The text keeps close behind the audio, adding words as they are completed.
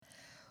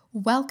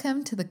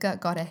Welcome to the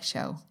Gut Goddess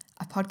Show,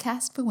 a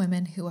podcast for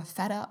women who are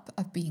fed up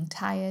of being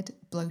tired,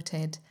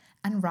 bloated,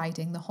 and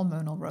riding the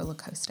hormonal roller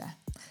coaster.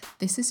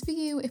 This is for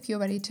you if you're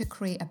ready to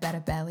create a better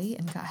belly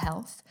and gut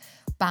health,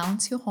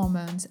 balance your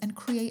hormones, and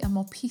create a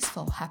more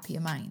peaceful,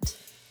 happier mind.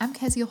 I'm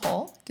Kezia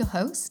Hall, your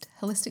host,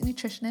 holistic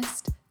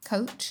nutritionist,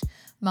 coach,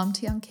 mum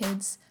to young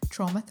kids,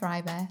 trauma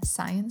thriver,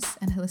 science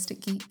and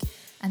holistic geek,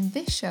 and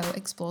this show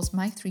explores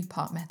my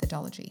three-part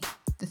methodology,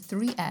 the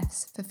 3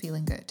 F's for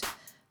feeling good: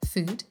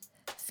 food,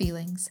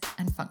 feelings,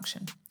 and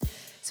function.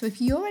 So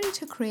if you're ready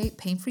to create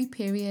pain-free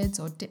periods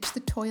or ditch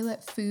the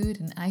toilet, food,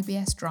 and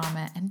IBS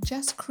drama and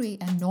just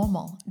create a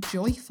normal,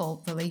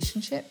 joyful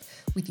relationship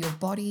with your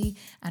body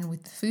and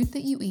with the food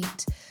that you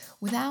eat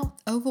without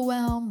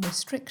overwhelm,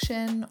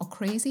 restriction, or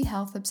crazy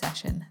health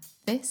obsession,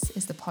 this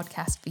is the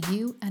podcast for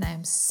you, and I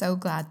am so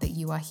glad that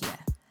you are here.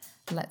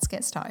 Let's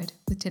get started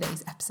with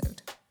today's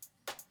episode.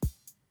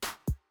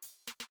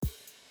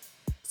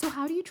 So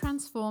how do you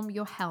transform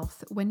your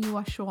health when you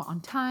are short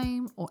on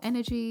time or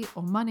energy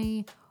or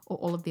money or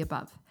all of the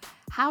above?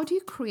 How do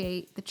you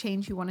create the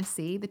change you want to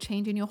see, the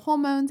change in your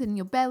hormones and in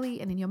your belly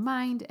and in your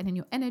mind and in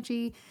your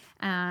energy?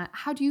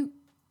 How do you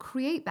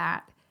create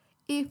that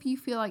if you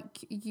feel like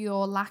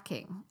you're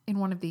lacking in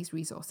one of these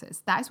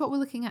resources? That is what we're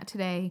looking at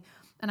today.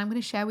 And I'm going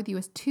to share with you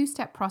a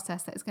 2-step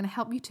process that is going to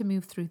help you to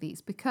move through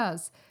these,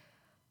 because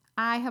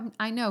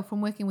I know from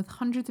working with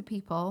hundreds of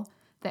people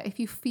that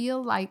if you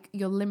feel like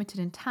you're limited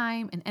in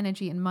time and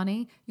energy and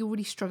money, you'll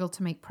really struggle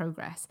to make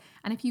progress.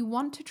 And if you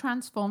want to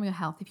transform your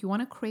health, if you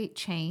want to create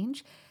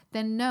change,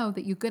 then know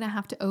that you're going to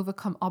have to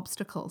overcome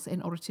obstacles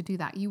in order to do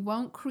that. You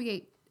won't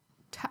create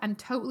and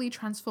totally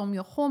transform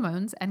your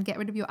hormones and get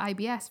rid of your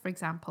IBS, for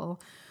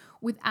example,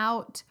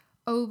 without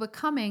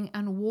overcoming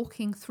and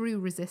walking through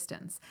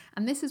resistance.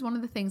 And this is one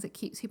of the things that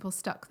keeps people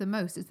stuck the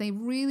most, is they're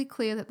really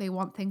clear that they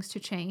want things to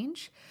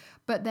change,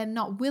 but they're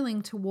not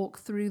willing to walk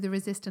through the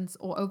resistance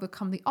or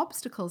overcome the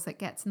obstacles that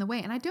gets in the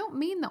way. And I don't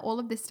mean that all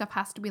of this stuff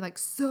has to be like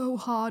so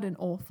hard and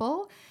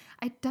awful.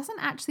 It doesn't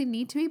actually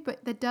need to be,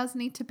 but there does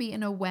need to be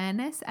an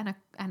awareness and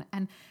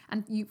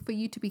for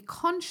you to be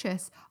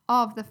conscious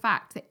of the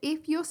fact that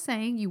if you're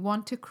saying you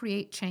want to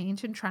create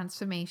change and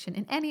transformation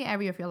in any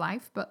area of your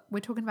life, but we're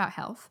talking about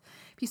health,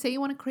 if you say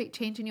you want to create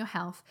change in your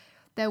health,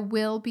 there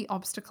will be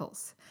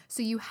obstacles.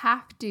 So you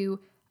have to,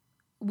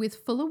 with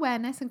full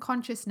awareness and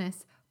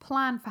consciousness,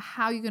 plan for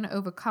how you're going to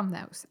overcome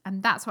those.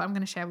 And that's what I'm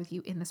going to share with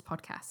you in this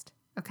podcast.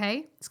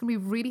 Okay, it's going to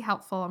be really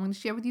helpful. I'm going to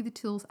share with you the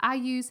tools I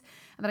use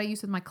and that I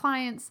use with my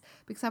clients,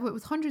 because I've worked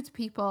with hundreds of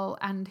people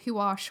and who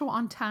are short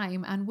on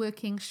time and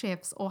working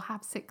shifts, or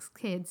have 6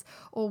 kids,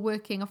 or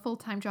working a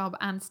full-time job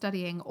and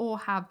studying, or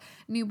have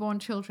newborn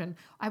children.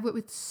 I've worked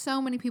with so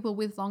many people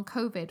with long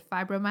COVID,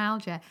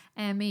 fibromyalgia,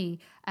 ME,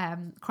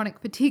 chronic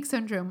fatigue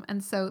syndrome.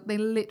 And so they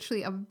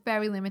literally are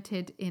very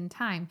limited in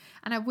time.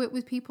 And I've worked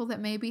with people that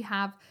maybe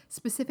have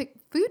specific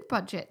food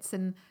budgets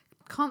and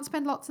can't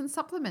spend lots on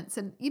supplements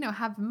and,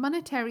 have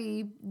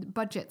monetary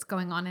budgets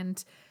going on.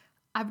 And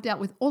I've dealt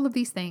with all of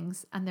these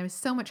things, and there is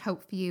so much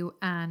hope for you,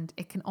 and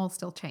it can all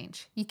still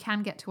change. You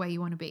can get to where you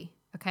want to be.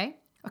 Okay.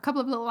 A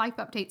couple of little life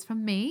updates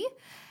from me.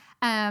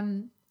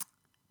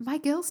 My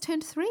girls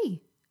turned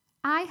 3.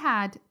 I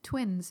had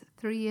twins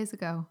 3 years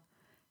ago.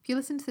 If you've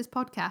listened to this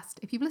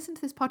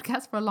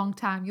podcast for a long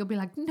time, you'll be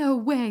like, no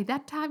way,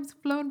 that time's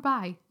flown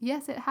by.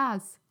 Yes, it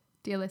has,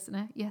 dear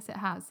listener. Yes, it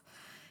has.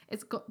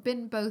 It's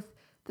been both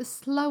the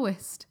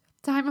slowest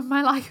time of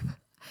my life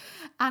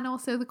and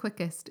also the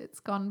quickest.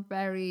 It's been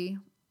very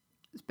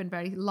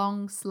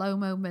long, slow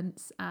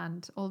moments,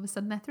 and all of a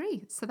sudden they're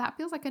 3. So that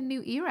feels like a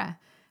new era.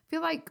 I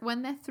feel like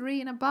when they're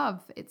 3 and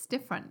above, it's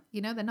different.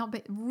 They're not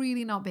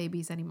really not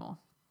babies anymore.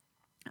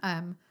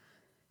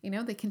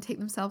 They can take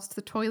themselves to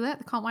the toilet.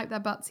 They can't wipe their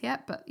butts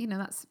yet, but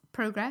that's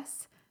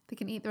progress. They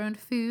can eat their own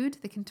food.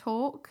 They can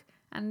talk.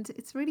 And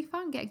it's really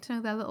fun getting to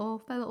know their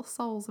little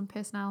souls and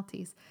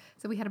personalities.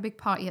 So we had a big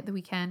party at the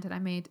weekend, and I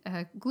made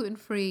a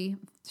gluten-free,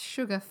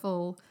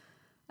 sugar-full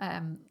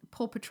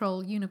Paw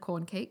Patrol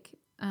unicorn cake.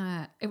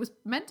 It was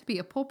meant to be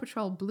a Paw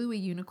Patrol Bluey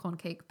unicorn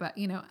cake, but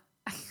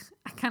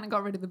I kind of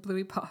got rid of the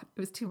Bluey part. It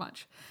was too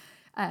much.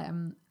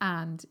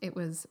 And it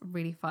was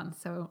really fun.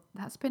 So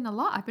that's been a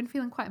lot. I've been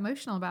feeling quite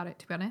emotional about it,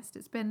 to be honest.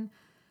 It's been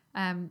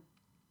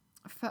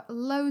for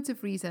loads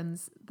of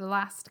reasons. The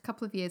last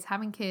couple of years,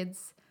 having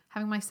kids,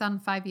 having my son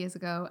 5 years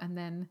ago, and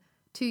then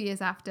 2 years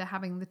after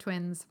having the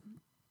twins,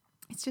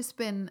 it's just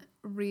been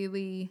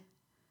really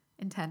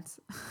intense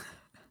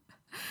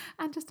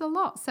and just a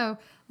lot. So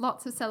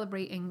lots of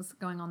celebrations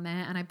going on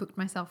there. And I booked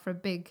myself for a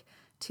big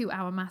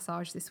 2-hour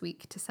massage this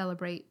week to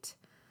celebrate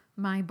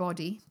my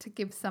body, to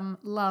give some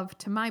love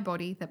to my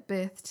body that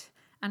birthed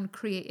and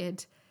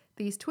created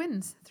these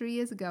twins 3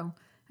 years ago.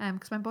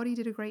 Because my body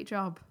did a great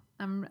job.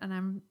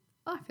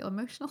 I feel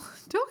emotional.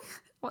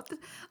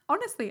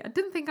 Honestly, I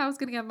didn't think I was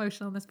going to get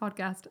emotional on this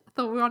podcast. I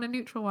thought we were on a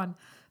neutral one,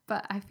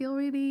 but I feel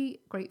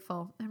really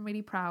grateful and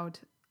really proud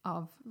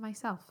of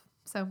myself.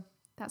 So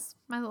that's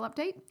my little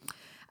update.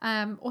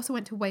 Also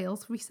went to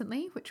Wales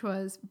recently, which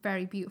was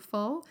very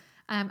beautiful.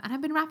 And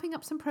I've been wrapping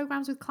up some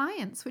programs with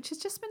clients, which has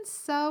just been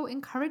so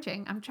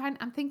encouraging.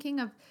 I'm thinking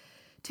of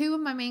two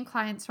of my main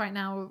clients right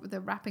now, they're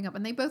wrapping up,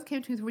 and they both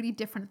came to me with really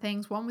different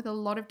things. One with a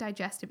lot of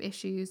digestive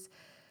issues,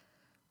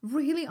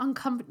 really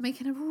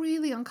making it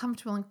really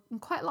uncomfortable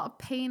and quite a lot of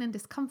pain and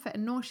discomfort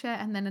and nausea.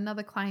 And then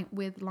another client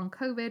with long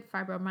COVID,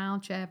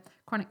 fibromyalgia,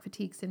 chronic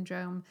fatigue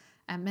syndrome,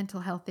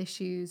 mental health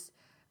issues,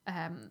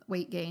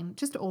 weight gain,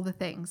 just all the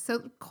things.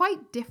 So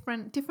quite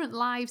different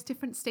lives,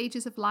 different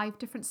stages of life,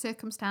 different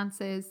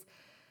circumstances.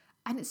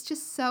 And it's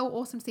just so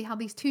awesome to see how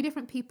these two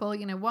different people,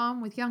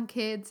 one with young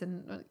kids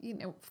and,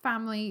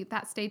 family,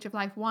 that stage of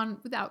life, one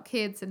without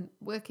kids and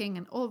working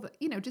and all the,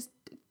 just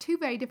two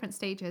very different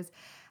stages,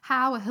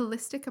 how a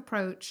holistic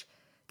approach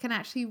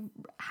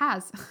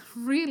has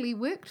really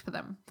worked for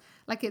them.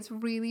 Like it's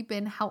really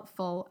been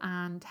helpful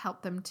and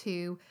helped them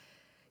to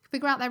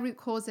figure out their root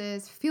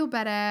causes, feel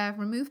better,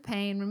 remove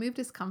pain, remove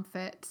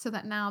discomfort, so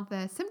that now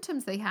the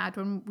symptoms they had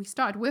when we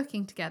started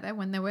working together,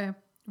 when they were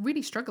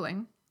really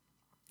struggling,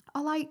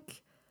 are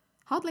like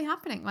hardly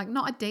happening, like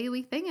not a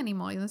daily thing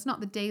anymore. There's not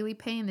the daily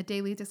pain, the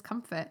daily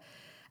discomfort.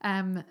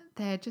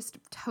 They're just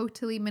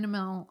totally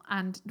minimal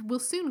and will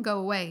soon go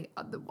away.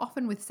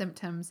 Often with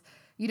symptoms,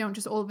 you don't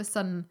just all of a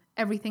sudden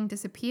everything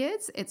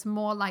disappears. It's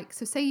more like,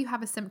 so say you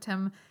have a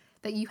symptom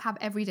that you have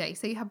every day.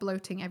 Say you have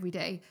bloating every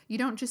day. You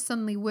don't just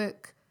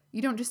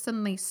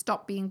suddenly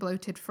stop being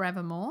bloated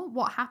forevermore.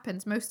 What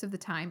happens most of the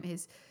time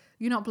is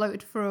you're not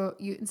bloated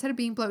instead of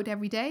being bloated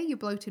every day, you're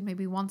bloated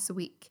maybe once a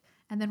week.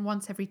 And then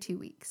once every 2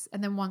 weeks,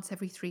 and then once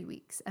every 3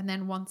 weeks, and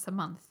then once a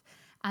month.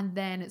 And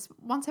then it's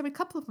once every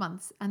couple of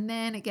months. And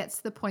then it gets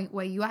to the point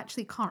where you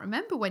actually can't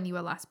remember when you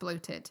were last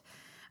bloated,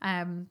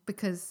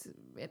 because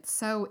it's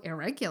so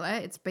irregular.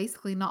 It's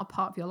basically not a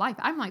part of your life.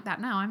 I'm like that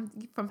now. I'm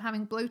from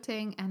having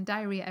bloating and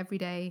diarrhea every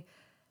day.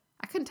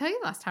 I couldn't tell you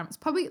the last time.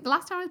 The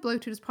last time I was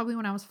bloated was probably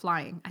when I was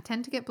flying. I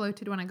tend to get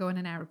bloated when I go in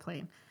an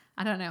aeroplane.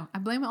 I don't know. I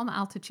blame it on the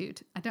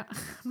altitude. I'm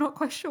not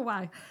quite sure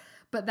why.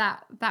 But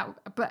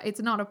but it's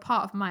not a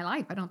part of my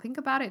life. I don't think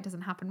about it. It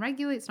doesn't happen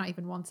regularly. It's not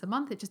even once a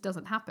month. It just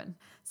doesn't happen.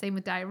 Same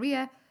with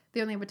diarrhea.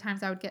 The only other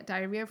times I would get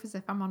diarrhea was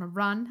if I'm on a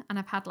run and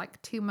I've had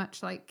like too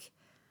much I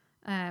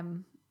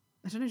don't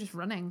know, just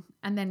running.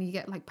 And then you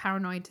get like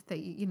paranoid that,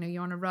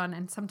 you're on a run,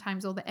 and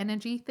sometimes all the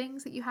energy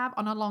things that you have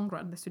on a long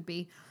run, this would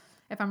be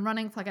if I'm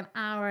running for like an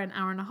hour and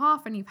a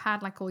half and you've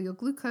had like all your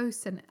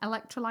glucose and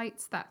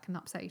electrolytes, that can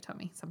upset your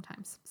tummy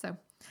sometimes. So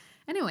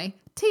anyway,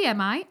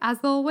 TMI, as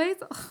always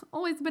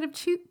a bit of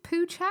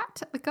poo chat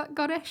at the Gut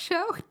Goddess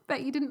show.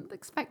 Bet you didn't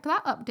expect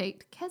that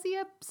update.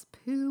 Kezia's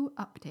poo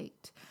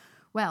update.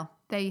 Well,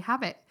 there you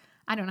have it.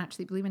 I don't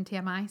actually believe in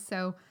TMI,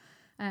 so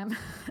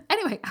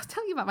anyway, I'll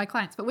tell you about my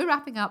clients, but we're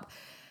wrapping up,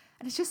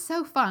 and it's just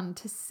so fun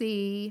to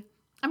see.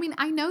 I mean,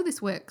 I know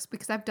this works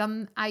because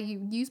I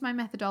use my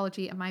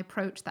methodology and my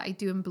approach that I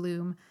do in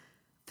Bloom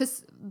for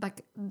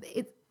like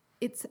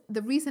it's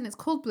the reason it's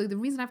called Blue. The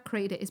reason I've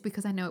created it is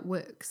because I know it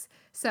works.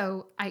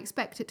 So I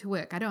expect it to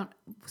work. I don't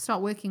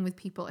start working with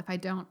people if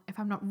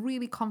I'm not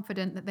really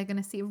confident that they're going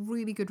to see a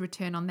really good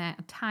return on their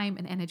time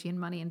and energy and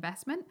money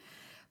investment.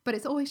 But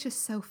it's always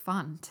just so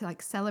fun to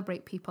like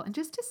celebrate people and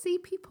just to see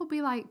people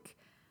be like,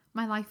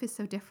 my life is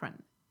so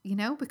different,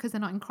 because they're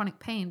not in chronic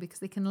pain, because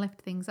they can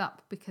lift things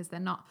up, because they're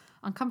not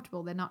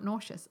uncomfortable, they're not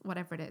nauseous,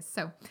 whatever it is.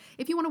 So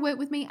if you want to work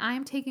with me, I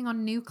am taking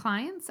on new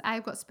clients.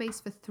 I've got space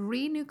for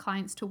 3 new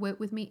clients to work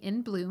with me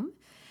in Bloom,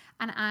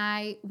 and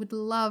I would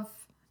love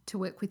to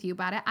work with you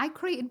about it. I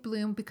created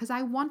Bloom because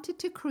I wanted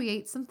to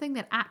create something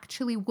that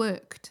actually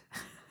worked.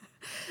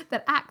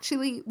 That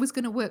actually was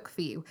going to work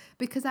for you.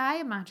 Because I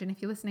imagine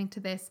if you're listening to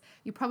this,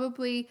 you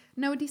probably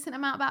know a decent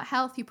amount about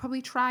health. You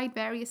probably tried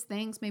various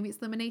things. Maybe it's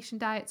elimination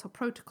diets or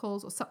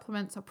protocols or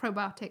supplements or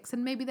probiotics.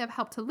 And maybe they've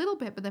helped a little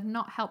bit, but they've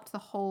not helped the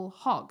whole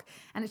hog.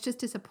 And it's just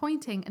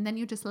disappointing. And then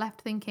you're just left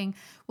thinking,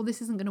 well,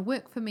 this isn't going to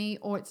work for me,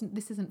 or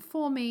this isn't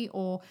for me,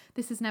 or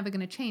this is never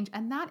going to change.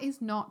 And that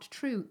is not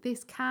true.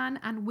 This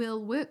can and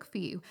will work for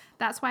you.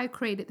 That's why I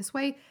created it this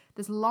way.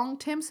 There's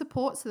long-term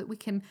support so that we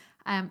can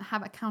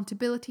have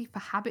accountability for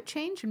habit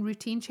change and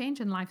routine change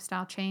and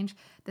lifestyle change.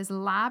 There's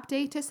lab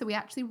data, so we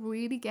actually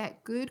really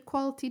get good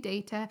quality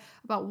data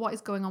about what is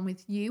going on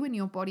with you and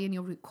your body and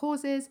your root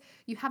causes.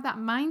 You have that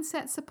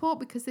mindset support,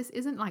 because this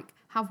isn't like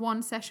have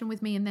one session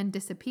with me and then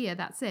disappear.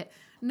 That's it.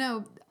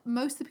 No,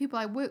 most of the people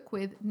I work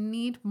with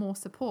need more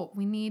support.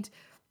 We need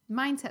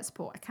mindset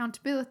support,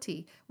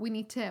 accountability. We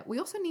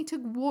also need to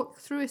walk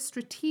through a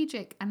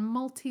strategic and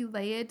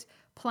multi-layered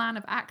plan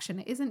of action.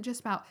 It isn't just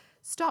about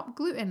stop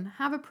gluten,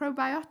 have a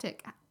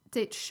probiotic,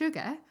 ditch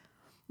sugar.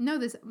 No,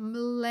 there's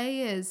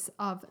layers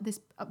of this.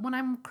 When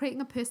I'm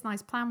creating a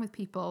personalized plan with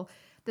people,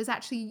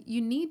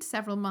 you need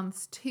several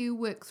months to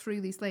work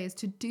through these layers,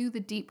 to do the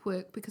deep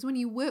work. Because when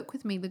you work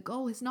with me, the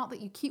goal is not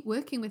that you keep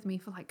working with me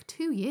for like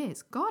 2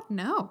 years. God,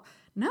 no.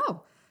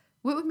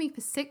 Work with me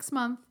for 6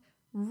 months,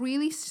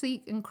 really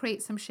seek and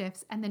create some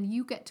shifts, and then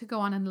you get to go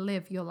on and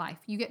live your life.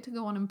 You get to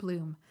go on and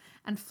bloom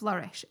and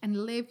flourish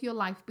and live your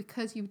life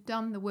because you've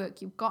done the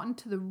work. You've gotten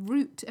to the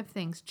root of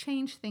things,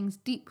 changed things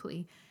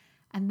deeply,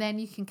 And then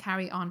you can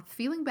carry on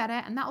feeling better,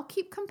 and that'll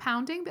keep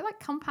compounding, a bit like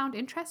compound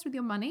interest with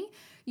your money.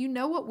 You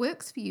know what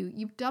works for you.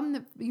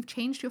 You've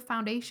changed your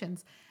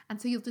foundations.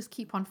 And so you'll just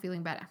keep on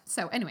feeling better.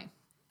 So anyway,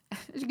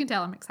 as you can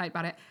tell, I'm excited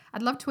about it.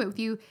 I'd love to work with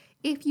you.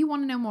 If you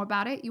want to know more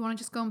about it, you want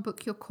to just go and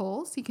book your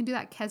call. So you can do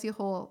that at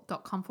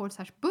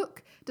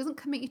keziahall.com/book. It doesn't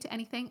commit you to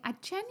anything. I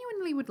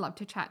genuinely would love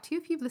to chat to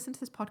you. If you've listened to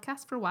this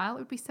podcast for a while, it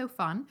would be so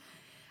fun.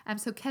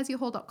 So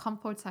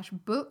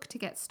keziahall.com/book to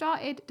get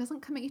started. It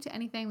doesn't commit you to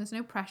anything. There's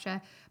no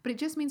pressure, but it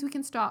just means we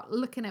can start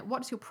looking at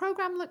what does your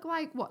program look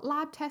like? What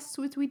lab tests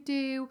would we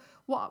do?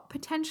 What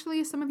potentially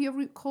are some of your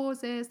root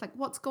causes? Like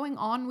what's going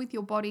on with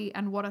your body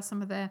and what are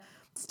some of the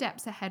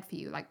steps ahead for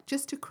you? Like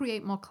just to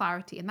create more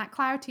clarity. And that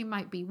clarity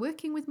might be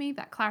working with me.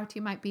 That clarity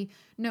might be,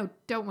 no,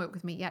 don't work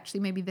with me. Actually,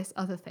 maybe this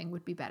other thing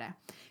would be better.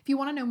 If you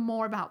want to know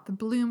more about the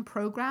Bloom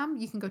program,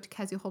 you can go to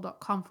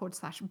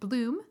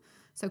keziahall.com/bloom.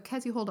 So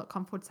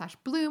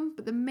keziahall.com/bloom.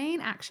 But the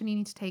main action you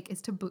need to take is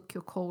to book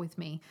your call with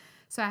me.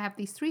 So I have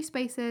these 3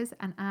 spaces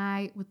and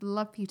I would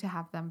love for you to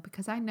have them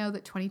because I know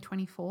that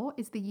 2024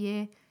 is the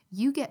year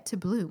you get to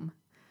bloom.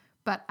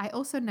 But I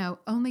also know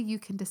only you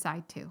can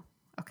decide to.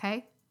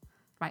 Okay?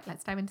 Right,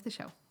 let's dive into the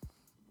show.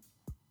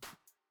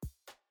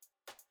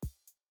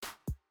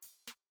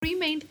 3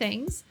 main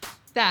things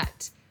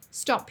that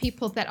stop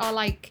people that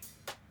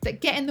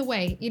get in the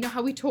way. You know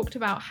how we talked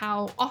about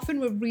how often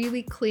we're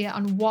really clear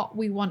on what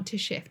we want to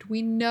shift.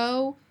 We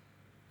know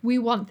we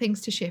want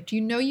things to shift. You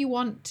know you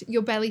want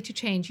your belly to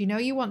change. You know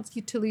you want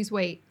you to lose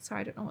weight.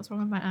 Sorry, I don't know what's wrong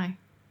with my eye.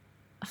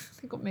 I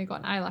think I may have got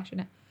an eyelash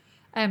in it.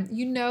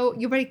 You know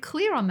you're very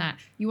clear on that.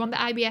 You want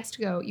the IBS to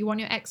go. You want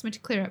your eczema to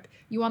clear up.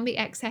 You want the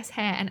excess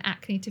hair and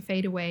acne to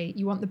fade away.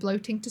 You want the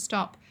bloating to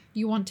stop.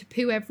 You want to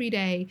poo every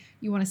day.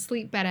 You want to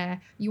sleep better.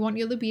 You want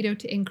your libido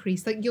to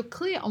increase. Like you're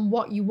clear on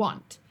what you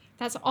want.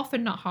 That's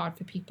often not hard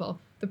for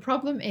people. The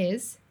problem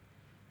is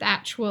the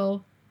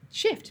actual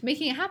shift,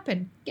 making it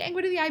happen, getting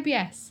rid of the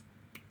IBS,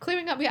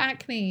 clearing up your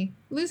acne,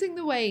 losing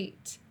the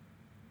weight,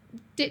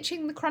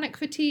 ditching the chronic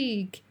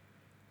fatigue,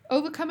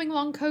 overcoming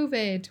long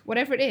COVID,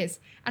 whatever it is.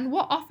 And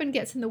what often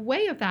gets in the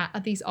way of that are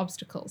these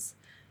obstacles.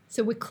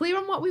 So we're clear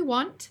on what we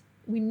want.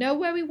 We know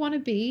where we want to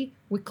be.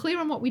 We're clear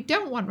on what we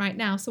don't want right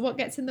now. So what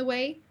gets in the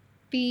way?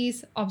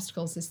 These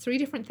obstacles. There's 3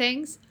 different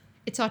things.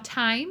 It's our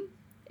time,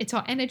 it's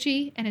our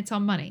energy, and it's our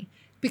money,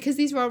 because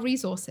these are our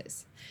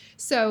resources.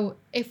 So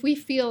if we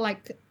feel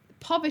like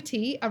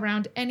poverty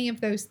around any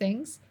of those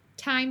things,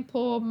 time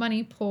poor,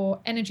 money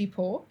poor, energy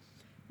poor,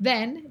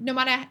 then no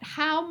matter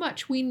how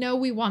much we know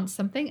we want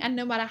something and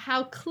no matter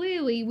how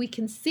clearly we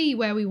can see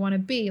where we want to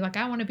be, like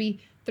I want to be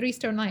 3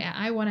 stone lighter,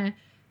 I want to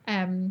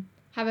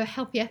have a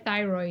healthier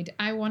thyroid,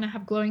 I want to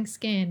have glowing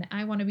skin,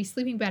 I want to be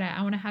sleeping better,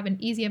 I want to have an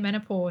easier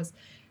menopause,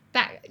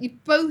 that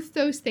both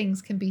those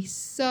things can be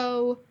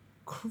so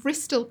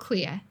crystal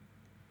clear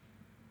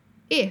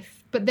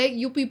but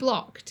you'll be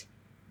blocked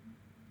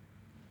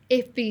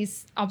if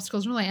these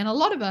obstacles relate. And a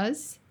lot of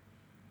us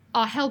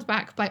are held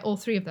back by all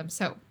 3 of them.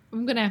 So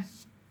we're gonna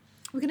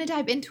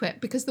dive into it,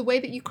 because the way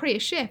that you create a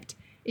shift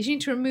is you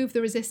need to remove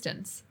the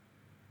resistance.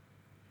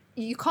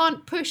 You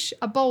can't push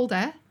a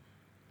boulder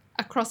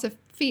across a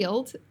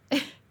field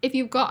if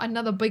you've got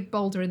another big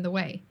boulder in the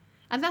way.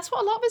 And that's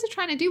what a lot of us are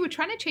trying to do. We're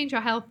trying to change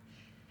our health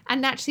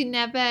and actually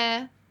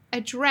never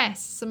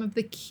address some of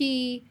the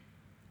key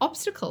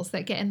obstacles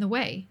that get in the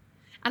way.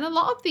 And a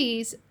lot of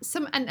these,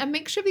 a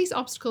mixture of these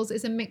obstacles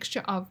is a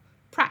mixture of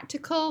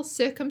practical,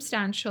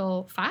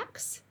 circumstantial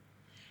facts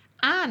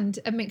and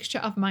a mixture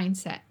of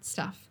mindset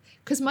stuff.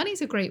 Because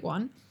money's a great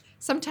one.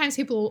 Sometimes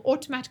people will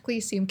automatically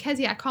assume,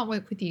 Kezia, I can't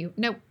work with you.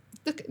 No,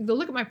 they'll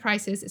look at my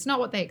prices. It's not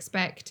what they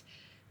expect.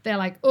 They're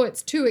like, oh,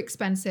 it's too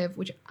expensive,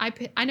 which I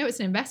know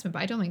it's an investment,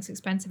 but I don't think it's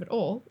expensive at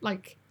all.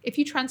 Like, if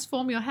you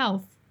transform your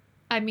health,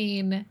 I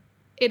mean,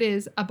 it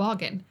is a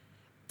bargain.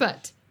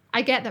 But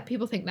I get that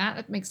people think that.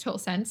 That makes total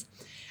sense.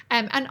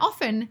 And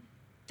often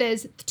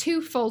there's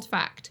twofold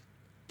fact.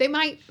 They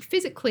might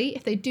physically,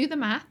 if they do the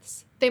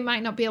maths, they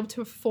might not be able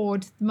to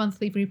afford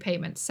monthly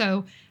repayment.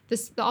 So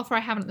the offer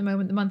I have at the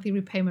moment, the monthly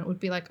repayment would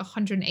be like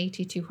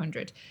 180,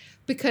 200,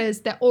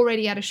 because they're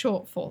already at a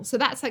shortfall. So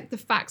that's like the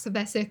facts of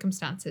their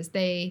circumstances.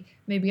 They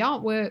maybe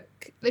aren't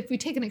work. If we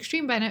take an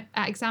extreme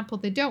example,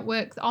 they don't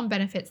work on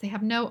benefits. They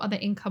have no other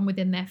income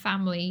within their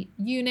family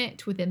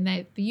unit, within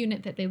the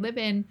unit that they live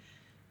in.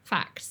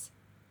 Facts.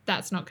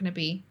 That's not going to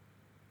be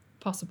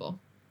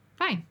possible.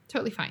 Fine.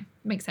 Totally fine.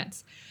 Makes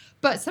sense.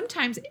 But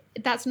sometimes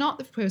that's not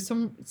the approach.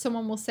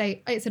 Someone will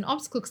say it's an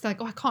obstacle because they're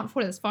like, oh, I can't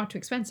afford it. It's far too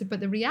expensive.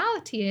 But the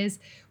reality is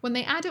when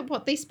they add up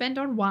what they spend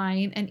on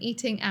wine and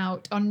eating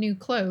out on new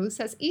clothes,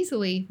 that's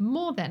easily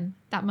more than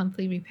that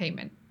monthly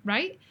repayment,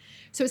 right?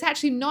 So it's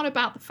actually not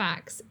about the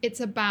facts. It's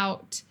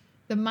about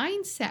the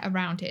mindset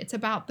around it. It's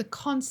about the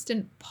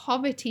constant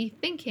poverty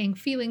thinking,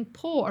 feeling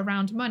poor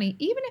around money,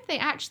 even if they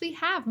actually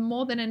have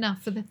more than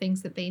enough for the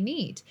things that they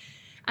need.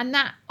 And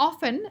that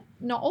often,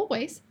 not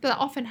always, but that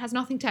often has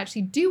nothing to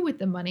actually do with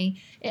the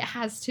money. It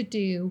has to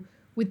do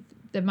with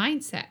the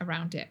mindset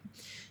around it.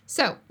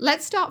 So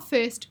let's start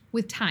first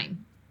with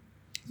time.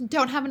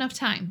 Don't have enough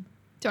time.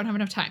 don't have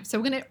enough time.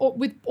 So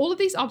with all of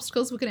these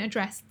obstacles, we're going to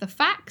address the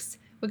facts,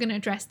 we're going to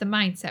address the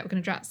mindset, we're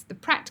going to address the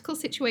practical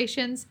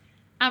situations,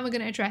 and we're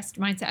going to address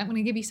mindset. I'm going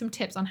to give you some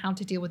tips on how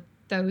to deal with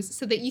those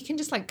so that you can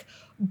just like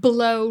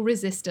blow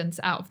resistance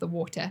out of the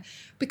water.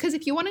 Because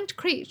if you're wanting to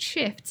create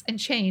shifts and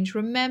change,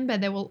 remember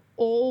there will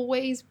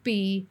always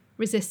be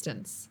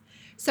resistance.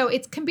 So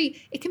it can be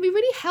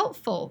really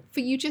helpful for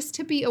you just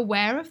to be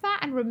aware of that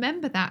and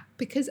remember that,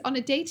 because on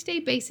a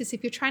day-to-day basis,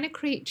 if you're trying to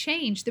create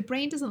change, the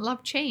brain doesn't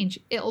love change.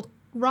 It'll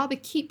rather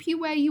keep you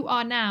where you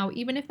are now,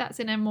 even if that's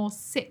in a more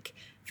sick,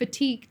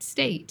 fatigued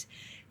state,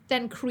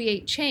 than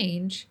create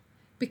change,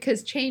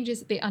 because change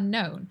is the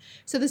unknown.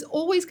 So there's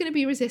always going to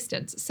be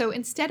resistance. So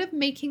instead of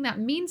making that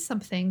mean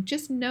something,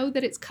 just know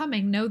that it's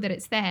coming, know that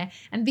it's there.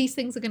 And these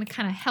things are going to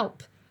kind of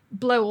help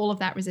blow all of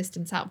that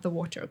resistance out of the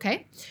water,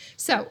 okay?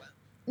 So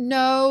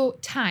no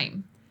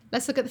time.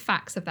 Let's look at the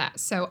facts of that.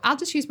 So I'll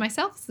just use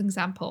myself as an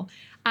example.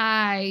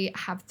 I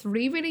have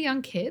 3 really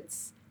young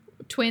kids,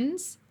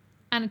 twins,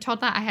 and a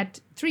toddler. I had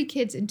 3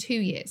 kids in 2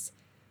 years.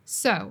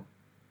 So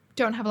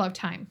don't have a lot of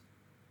time.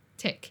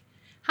 Tick.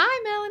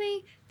 Hi,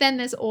 Melanie. Then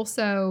there's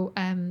also,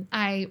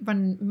 I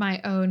run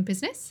my own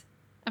business.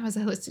 I'm as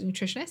a holistic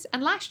nutritionist.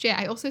 And last year,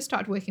 I also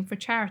started working for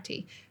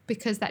charity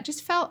because that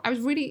just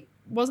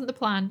wasn't the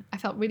plan. I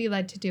felt really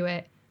led to do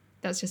it.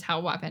 That's just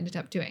what I've ended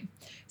up doing.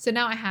 So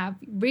now I have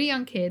really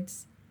young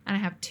kids and I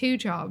have 2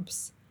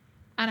 jobs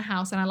and a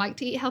house, and I like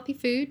to eat healthy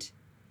food.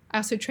 I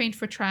also trained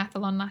for a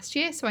triathlon last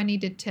year, so I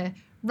needed to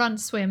run,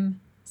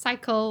 swim,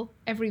 cycle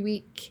every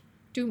week,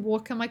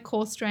 walk on my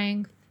core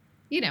strength,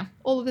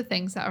 all of the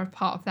things that are a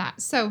part of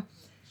that. So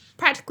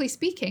practically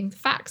speaking, the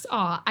facts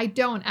are I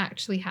don't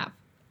actually have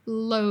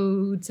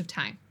loads of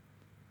time.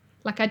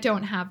 Like I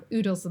don't have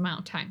oodles amount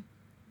of time.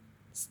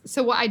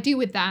 So what I do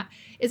with that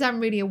is I'm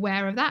really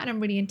aware of that and I'm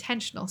really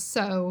intentional.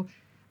 So,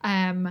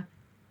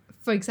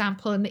 for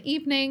example, in the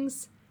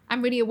evenings,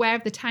 I'm really aware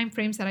of the time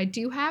frames that I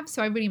do have.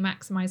 So I really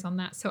maximize on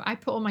that. So I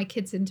put all my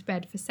kids into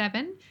bed for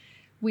 7.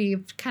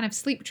 We've kind of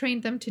sleep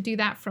trained them to do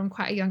that from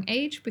quite a young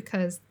age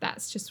because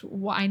that's just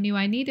what I knew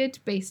I needed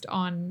based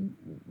on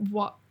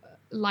what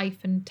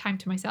life and time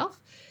to myself.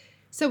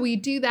 So we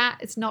do that.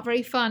 It's not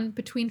very fun.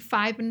 Between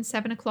 5 and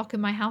 7 o'clock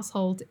in my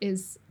household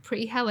is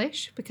pretty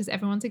hellish because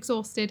everyone's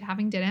exhausted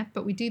having dinner,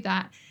 but we do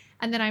that.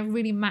 And then I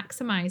really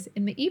maximize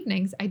in the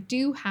evenings. I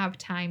do have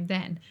time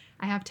then.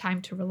 I have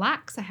time to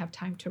relax. I have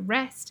time to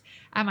rest.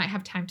 I might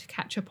have time to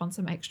catch up on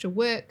some extra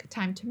work,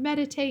 time to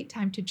meditate,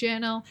 time to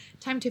journal,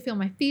 time to feel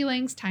my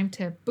feelings, time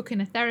to book in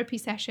a therapy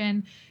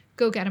session,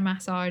 go get a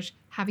massage,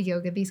 have a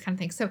yoga, these kind of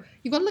things. So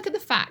you've got to look at the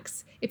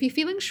facts. If you're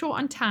feeling short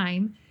on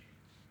time,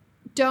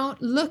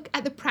 don't look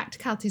at the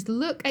practicalities.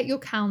 Look at your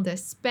calendar.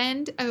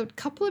 Spend a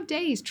couple of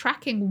days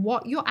tracking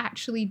what you're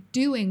actually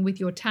doing with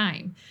your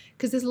time.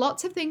 Because there's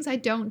lots of things I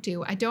don't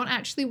do. I don't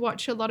actually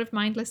watch a lot of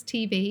mindless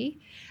TV.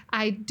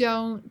 I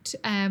don't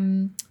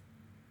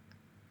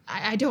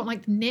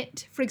like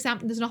knit, for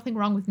example. There's nothing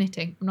wrong with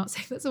knitting. I'm not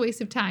saying that's a waste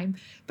of time,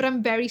 but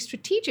I'm very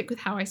strategic with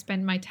how I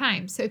spend my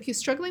time. So if you're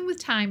struggling with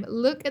time,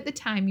 look at the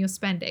time you're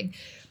spending.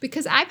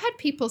 Because I've had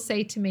people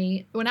say to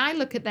me, when I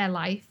look at their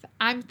life,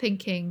 I'm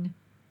thinking,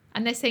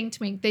 and they're saying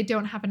to me, they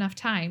don't have enough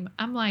time.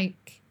 I'm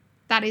like,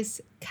 that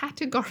is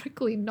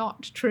categorically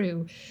not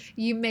true.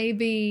 You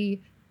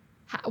maybe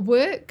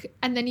work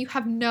and then you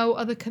have no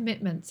other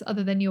commitments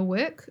other than your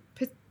work.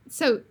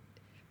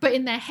 But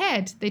in their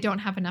head, they don't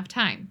have enough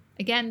time.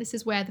 Again, this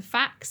is where the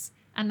facts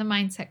and the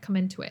mindset come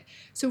into it.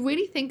 So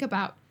really think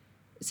about,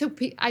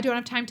 I don't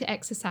have time to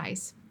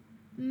exercise.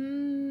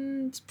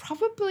 It's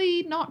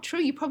probably not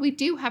true. You probably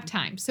do have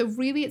time. So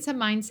really it's a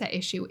mindset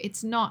issue.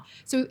 It's not.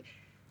 So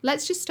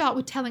let's just start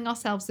with telling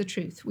ourselves the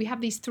truth. We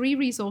have these 3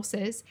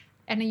 resources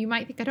and you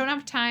might think, I don't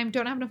have time,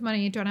 don't have enough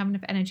money, don't have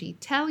enough energy.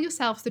 Tell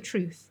yourself the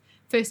truth,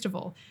 first of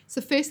all.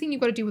 So first thing you've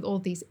got to do with all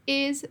of these,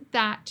 is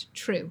that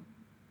true?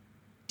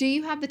 Do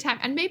you have the time?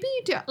 And maybe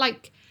you do,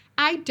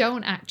 I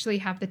don't actually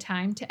have the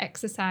time to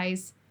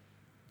exercise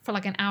for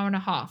an hour and a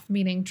half,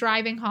 meaning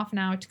driving half an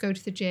hour to go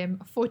to the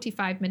gym, a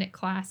 45-minute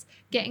class,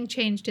 getting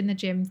changed in the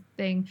gym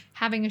thing,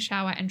 having a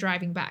shower and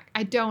driving back.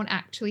 I don't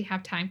actually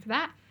have time for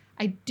that.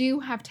 I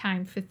do have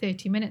time for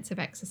 30 minutes of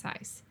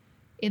exercise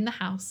in the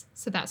house.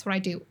 So that's what I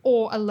do.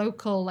 Or a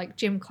local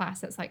gym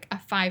class that's a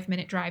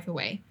 5-minute drive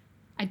away.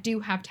 I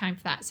do have time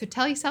for that. So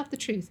tell yourself the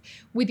truth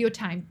with your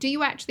time. Do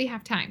you actually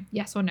have time?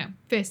 Yes or no?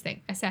 First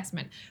thing,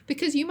 assessment.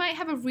 Because you might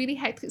have a really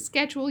hectic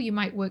schedule. You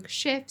might work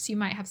shifts. You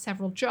might have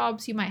several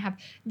jobs. You might have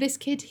this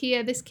kid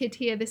here, this kid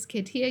here, this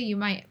kid here. You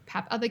might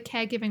have other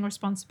caregiving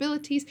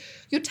responsibilities.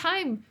 Your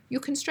time,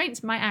 your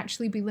constraints might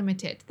actually be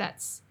limited.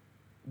 That's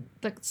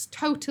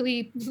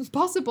totally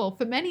possible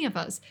for many of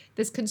us.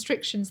 There's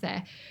constrictions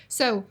there.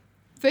 So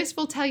first of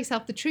all, tell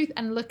yourself the truth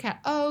and look at,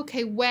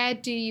 where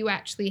do you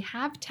actually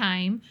have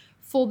time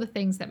for the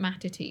things that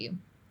matter to you?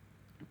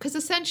 Because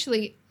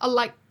essentially,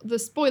 the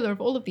spoiler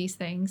of all of these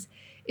things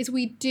is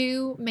we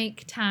do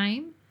make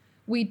time.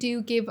 We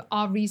do give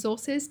our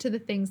resources to the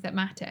things that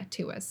matter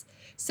to us.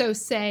 So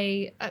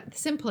say the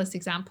simplest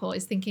example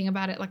is thinking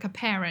about it like a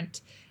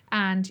parent.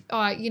 and,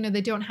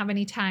 they don't have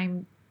any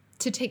time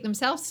to take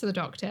themselves to the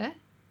doctor,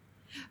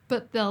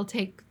 but they'll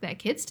take their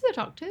kids to the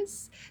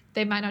doctors.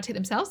 They might not take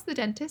themselves to the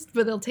dentist,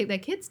 but they'll take their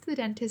kids to the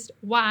dentist.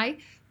 Why?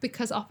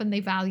 Because often they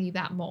value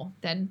that more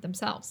than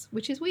themselves,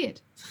 which is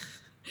weird.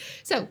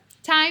 So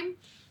time,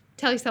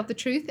 tell yourself the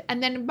truth.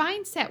 And then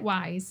mindset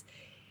wise,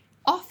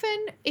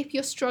 often if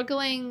you're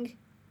struggling,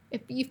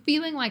 if you're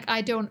feeling like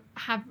I don't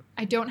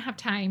have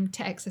time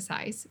to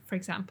exercise, for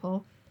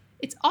example,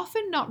 it's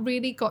often not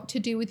really got to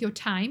do with your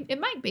time. It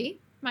might be,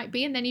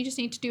 and then you just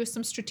need to do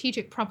some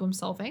strategic problem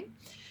solving.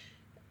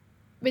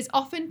 It's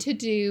often to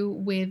do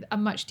with a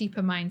much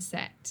deeper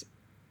mindset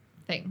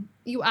thing.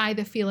 You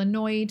either feel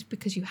annoyed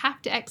because you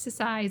have to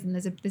exercise and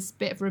there's this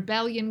bit of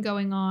rebellion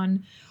going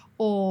on,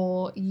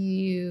 or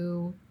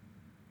you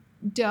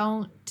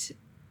don't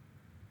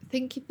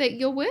think that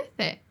you're worth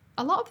it.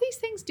 A lot of these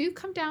things do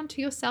come down to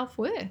your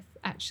self-worth,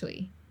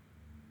 actually,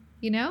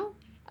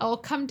 or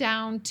come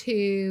down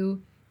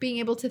to being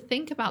able to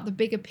think about the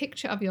bigger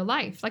picture of your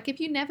life. Like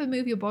if you never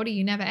move your body,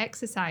 you never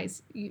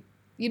exercise, you're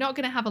not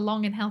going to have a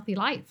long and healthy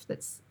life.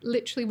 That's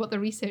literally what the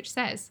research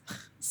says.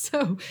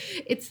 So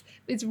it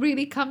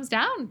really comes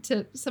down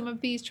to some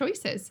of these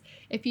choices.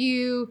 If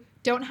you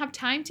don't have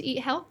time to eat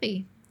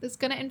healthy, it's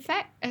going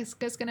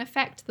to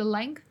affect the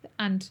length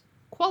and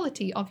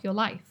quality of your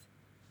life.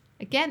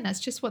 Again, that's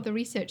just what the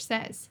research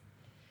says.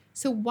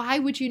 So why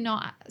would you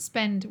not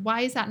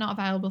why is that not a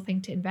valuable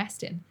thing to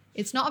invest in?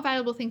 It's not a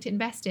valuable thing to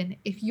invest in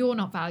if you're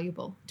not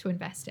valuable to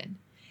invest in.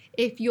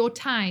 If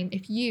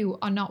you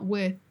are not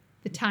worth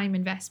the time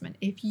investment,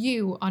 if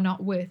you are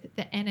not worth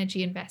the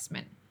energy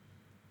investment,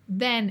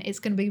 then it's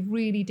going to be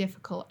really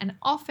difficult. And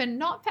often,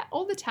 not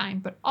all the time,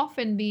 but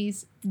often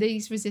these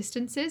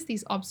resistances,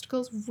 these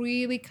obstacles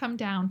really come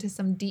down to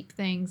some deep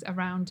things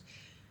around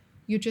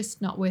you're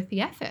just not worth the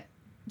effort.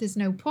 There's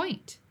no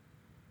point.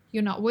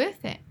 You're not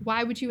worth it.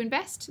 Why would you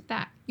invest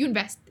that? You'd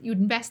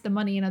invest the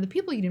money in other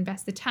people. You'd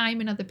invest the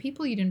time in other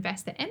people. You'd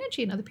invest the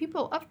energy in other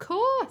people. Of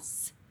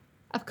course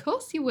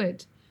you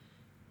would.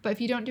 But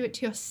if you don't do it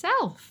to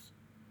yourself,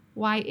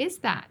 why is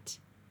that?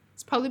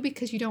 It's probably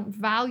because you don't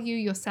value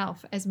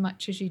yourself as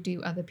much as you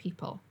do other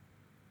people,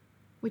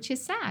 which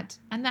is sad.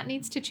 And that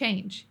needs to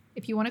change.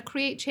 If you want to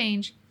create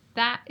change,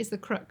 that is the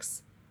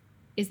crux,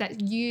 is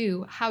that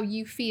how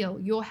you feel,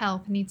 your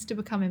health needs to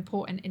become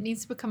important. It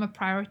needs to become a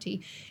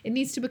priority. It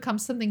needs to become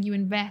something you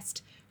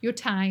invest your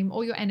time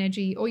or your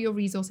energy or your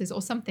resources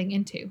or something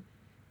into,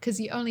 because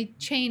the only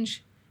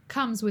change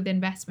comes with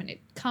investment.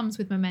 It comes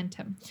with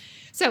momentum.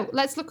 So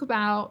let's look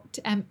about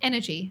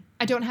energy.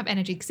 I don't have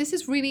energy, because this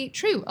is really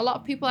true. A lot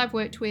of people I've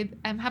worked with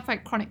have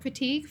like chronic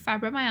fatigue,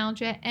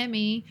 fibromyalgia,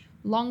 ME,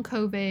 long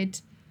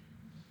COVID,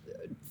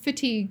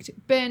 fatigued,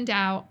 burned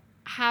out,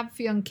 have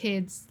young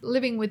kids,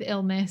 living with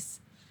illness,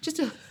 just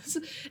a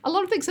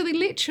lot of things. So they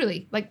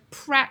literally, like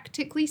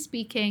practically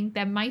speaking,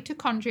 their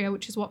mitochondria,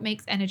 which is what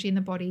makes energy in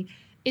the body,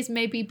 is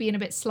maybe being a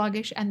bit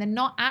sluggish, and they're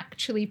not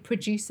actually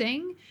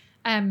producing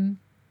the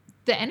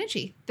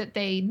energy that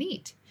they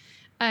need.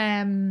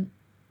 I'll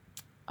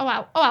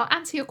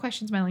answer your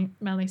questions,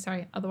 Melanie.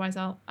 Sorry, otherwise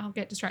I'll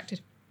get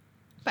distracted.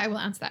 But I will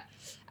answer that.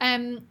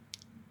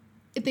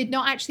 They're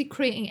not actually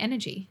creating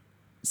energy.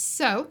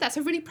 So that's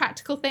a really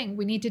practical thing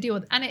we need to deal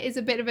with. And it is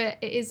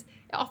it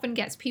often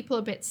gets people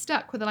a bit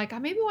stuck where they're like, I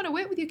maybe want to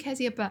work with you,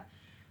 Kezia, but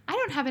I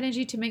don't have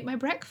energy to make my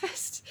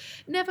breakfast.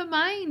 Never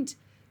mind,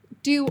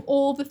 do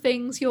all the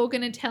things you're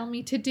going to tell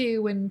me to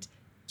do and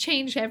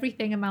change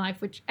everything in my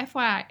life, which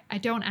FYI, I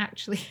don't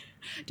actually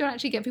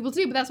get people to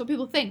do, but that's what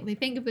people think. They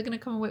think if they're going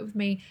to come and work with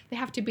me, they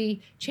have to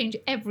change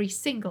every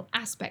single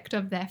aspect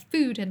of their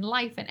food and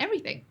life and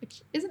everything,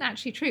 which isn't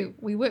actually true.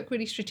 We work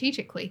really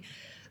strategically.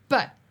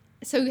 But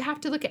so you have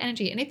to look at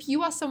energy. And if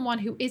you are someone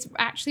who is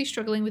actually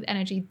struggling with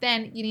energy,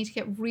 then you need to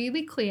get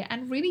really clear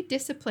and really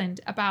disciplined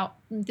about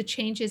the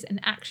changes and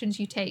actions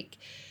you take.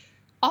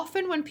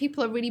 Often when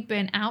people are really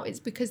burnt out,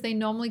 it's because they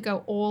normally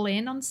go all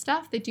in on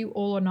stuff. They do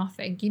all or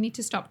nothing. You need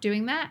to stop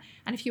doing that.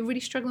 And if you're really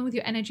struggling with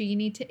your energy, you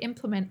need to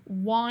implement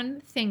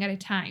one thing at a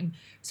time.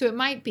 So it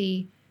might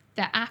be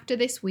that after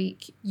this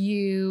week,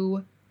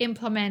 you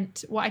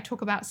implement what I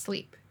talk about,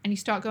 sleep, and you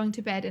start going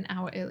to bed an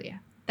hour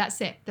earlier.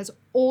 That's it. That's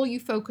all you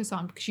focus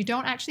on, because you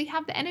don't actually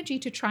have the energy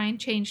to try and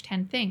change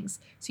 10 things.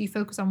 So you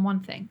focus on one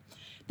thing.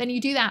 Then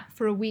you do that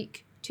for a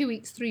week, 2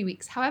 weeks, 3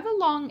 weeks, however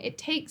long it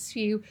takes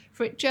you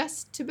for it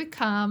just to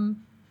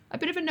become a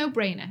bit of a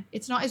no-brainer.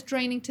 It's not as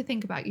draining to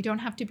think about. You don't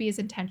have to be as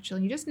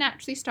intentional. You're just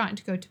naturally starting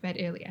to go to bed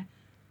earlier.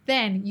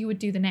 Then you would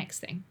do the next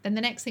thing. Then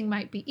the next thing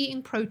might be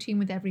eating protein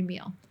with every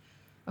meal.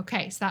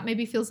 Okay, so that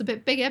maybe feels a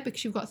bit bigger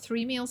because you've got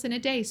 3 meals in a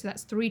day. So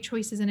that's 3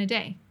 choices in a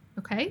day.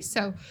 Okay,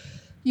 so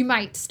you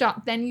might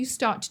start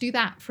to do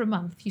that for a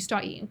month. You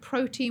start eating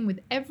protein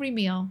with every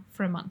meal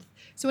for a month.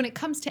 So when it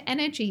comes to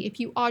energy, if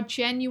you are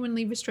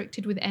genuinely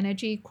restricted with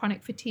energy,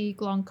 chronic fatigue,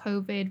 long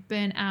COVID,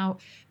 burnout,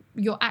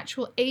 your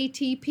actual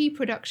ATP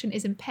production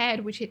is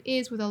impaired, which it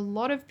is with a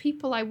lot of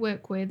people I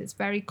work with, it's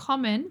very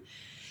common.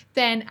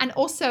 Then, and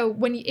also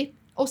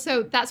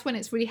Also, that's when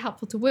it's really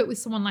helpful to work with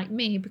someone like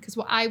me, because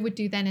what I would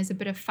do then is a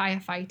bit of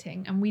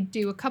firefighting, and we'd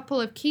do a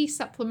couple of key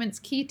supplements,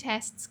 key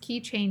tests,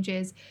 key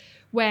changes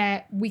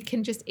where we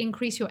can just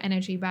increase your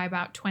energy by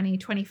about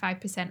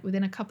 20-25%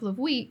 within a couple of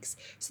weeks,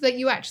 so that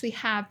you actually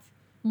have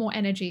more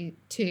energy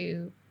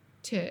to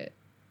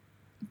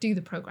do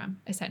the program,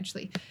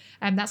 essentially.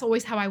 And that's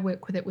always how I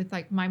work with it with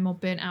like my more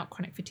burnt out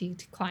chronic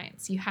fatigued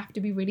clients. You have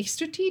to be really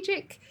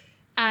strategic,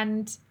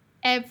 and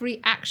every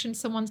action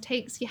someone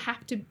takes, you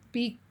have to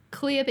be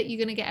clear that you're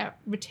going to get a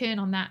return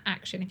on that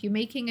action. If you're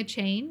making a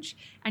change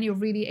and you're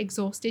really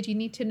exhausted, you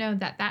need to know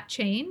that that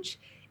change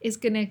is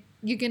going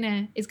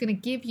to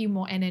give you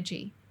more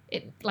energy.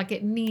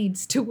 It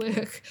needs to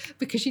work,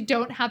 because you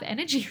don't have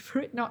energy for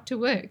it not to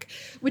work,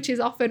 which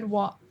is often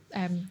what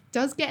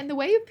does get in the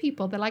way of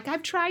people. They're like,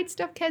 I've tried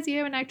stuff,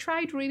 Kezia, and I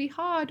tried really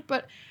hard,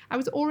 but I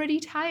was already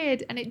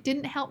tired and it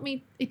didn't help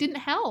me. It didn't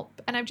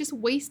help. And I've just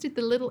wasted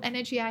the little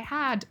energy I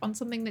had on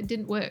something that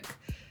didn't work,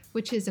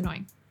 which is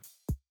annoying.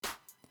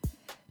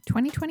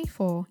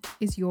 2024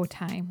 is your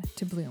time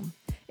to bloom.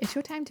 It's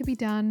your time to be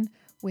done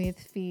with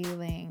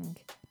feeling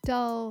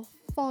dull,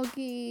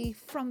 foggy,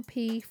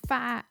 frumpy,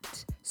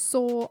 fat,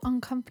 sore,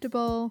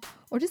 uncomfortable,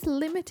 or just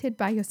limited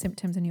by your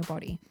symptoms in your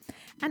body.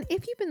 And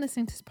if you've been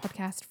listening to this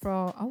podcast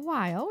for a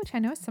while, which I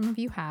know some of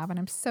you have, and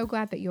I'm so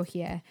glad that you're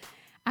here,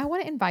 I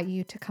want to invite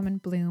you to come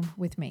and bloom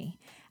with me.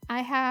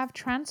 I have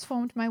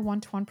transformed my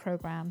one-to-one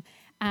program,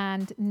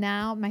 and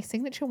now my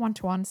signature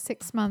one-to-one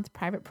 6-month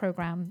private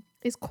program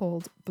is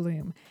called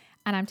Bloom,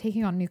 and I'm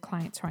taking on new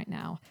clients right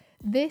now.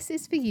 This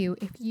is for you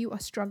if you are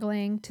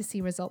struggling to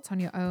see results on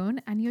your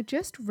own and you're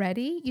just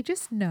ready, you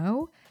just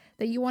know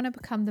that you want to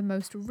become the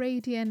most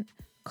radiant,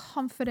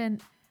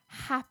 confident,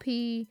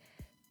 happy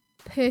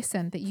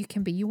person that you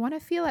can be. You want to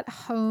feel at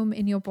home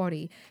in your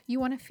body.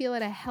 You want to feel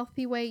at a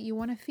healthy weight. You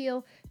want to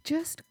feel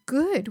just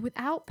good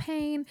without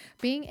pain,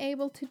 being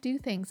able to do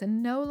things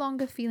and no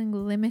longer feeling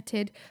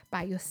limited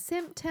by your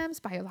symptoms,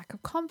 by your lack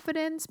of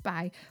confidence,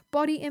 by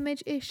body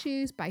image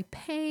issues, by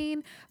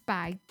pain,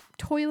 by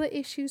toilet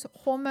issues,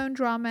 hormone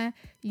drama.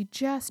 You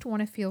just want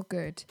to feel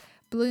good.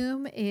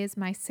 Bloom is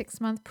my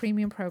 6-month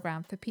premium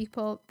program for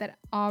people that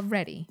are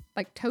ready,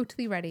 like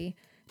totally ready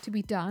to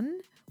be done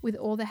with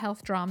all the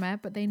health drama,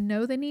 but they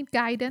know they need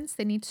guidance,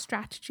 they need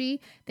strategy,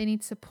 they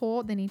need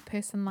support, they need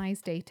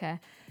personalized data.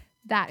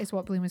 That is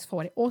what Bloom is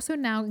for. It also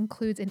now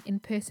includes an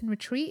in-person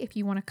retreat if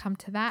you want to come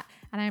to that,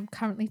 and I am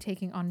currently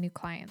taking on new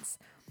clients.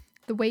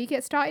 The way you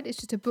get started is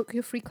just to book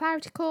your free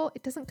clarity call.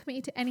 It doesn't commit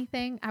you to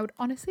anything. I would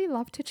honestly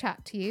love to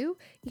chat to you.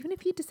 Even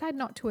if you decide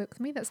not to work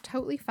with me, that's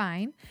totally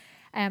fine.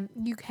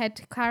 You head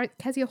to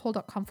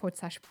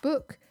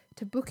keziahall.com/book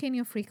to book in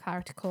your free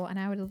clarity call, and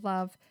I would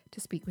love to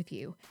speak with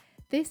you.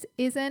 This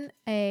isn't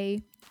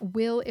a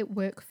will it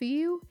work for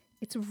you?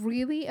 It's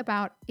really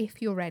about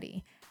if you're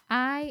ready.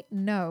 I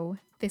know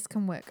this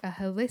can work. A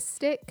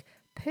holistic,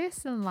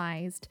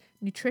 personalized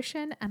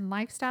nutrition and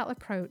lifestyle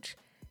approach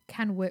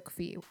can work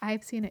for you.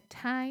 I've seen it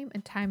time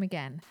and time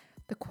again.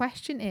 The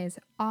question is,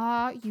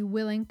 are you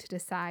willing to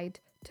decide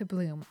to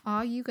bloom?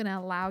 Are you going to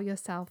allow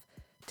yourself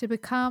to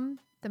become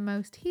the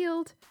most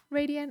healed,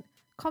 radiant,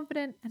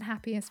 confident, and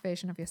happiest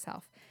version of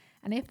yourself?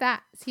 And if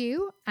that's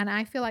you, and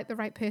I feel like the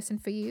right person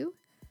for you,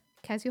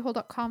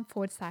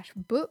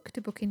 keziahall.com/book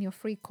to book in your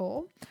free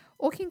call,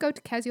 or you can go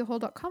to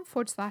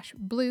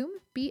keziahall.com/bloom,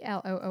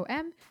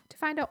 BLOOM, to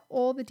find out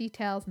all the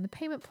details and the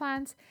payment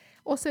plans.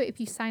 Also, if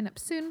you sign up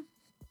soon,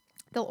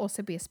 there'll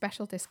also be a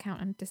special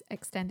discount and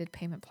extended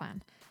payment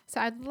plan.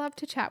 So I'd love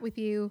to chat with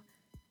you.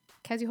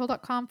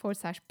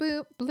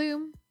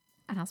 keziahall.com/bloom,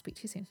 and I'll speak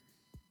to you soon.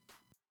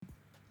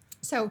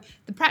 So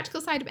the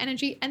practical side of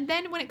energy, and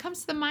then when it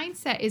comes to the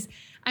mindset is,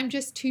 I'm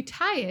just too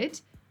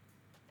tired.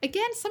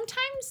 Again,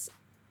 sometimes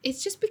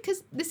it's just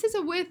because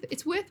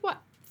it's worth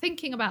what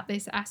thinking about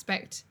this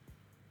aspect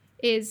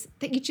is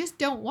that you just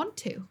don't want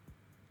to.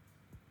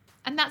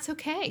 And that's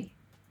okay.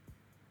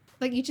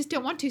 Like, you just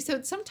don't want to.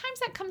 So sometimes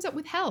that comes up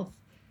with health.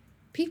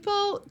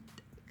 People,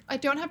 I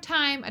don't have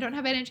time, I don't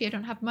have energy, I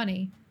don't have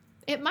money.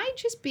 It might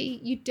just be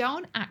you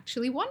don't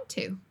actually want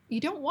to. You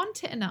don't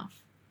want it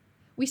enough.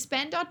 We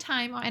spend our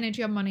time, our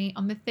energy, our money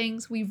on the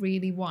things we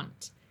really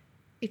want.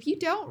 If you're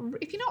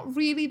not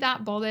really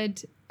that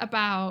bothered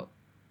about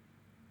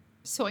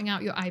sorting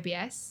out your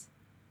IBS,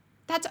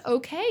 that's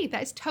okay.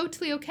 That is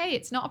totally okay.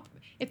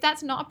 If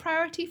that's not a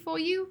priority for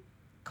you,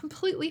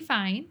 completely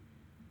fine.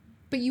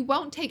 But you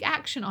won't take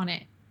action on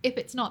it if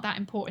it's not that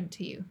important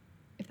to you,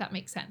 if that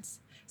makes sense.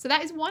 So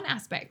that is one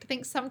aspect. I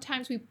think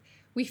sometimes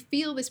we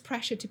feel this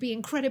pressure to be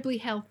incredibly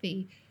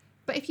healthy,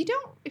 but if you're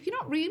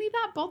not really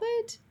that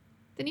bothered,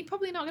 then you're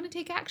probably not going to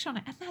take action on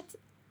it, and that's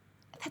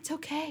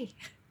okay.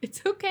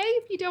 It's okay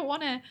if you don't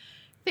want to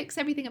fix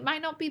everything. It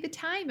might not be the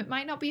time. It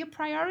might not be a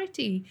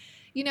priority.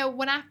 You know,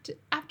 when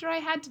after I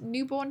had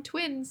newborn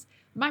twins,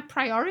 my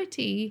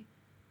priority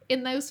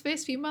in those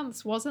first few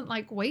months wasn't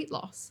like weight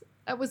loss.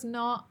 That was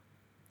not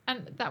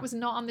on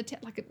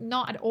the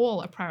not at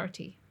all a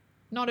priority.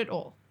 Not at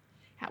all.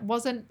 It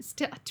wasn't.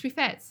 Still, to be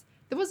fair,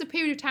 there was a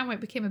period of time where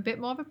it became a bit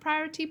more of a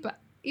priority,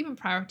 but even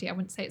priority, I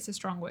wouldn't say it's a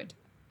strong word.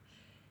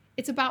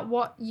 It's about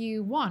what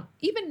you want.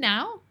 Even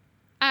now,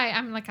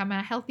 I'm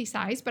a healthy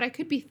size, but I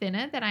could be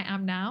thinner than I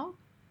am now.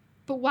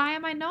 But why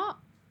am I not?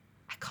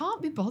 I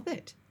can't be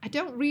bothered. I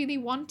don't really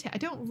want it. I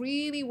don't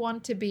really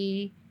want to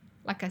be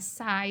like a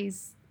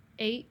size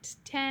 8,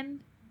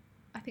 10.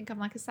 I think I'm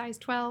like a size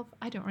 12.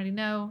 I don't really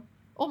know.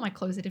 All my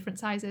clothes are different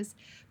sizes.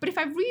 But if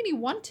I really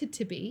wanted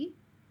to be,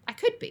 I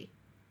could be.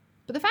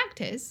 But the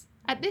fact is,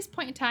 at this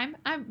point in time,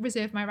 I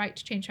reserve my right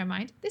to change my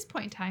mind. At this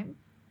point in time,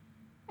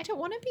 I don't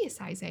want to be a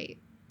size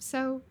 8.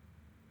 So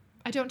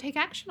I don't take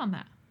action on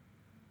that.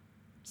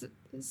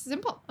 It's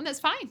simple. And that's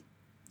fine.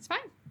 It's fine.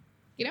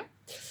 You know?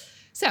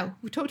 So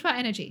we talked about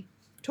energy.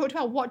 We talked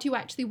about what do you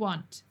actually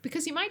want?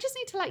 Because you might just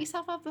need to let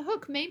yourself off the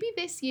hook. Maybe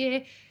this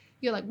year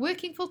you're like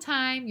working full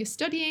time, you're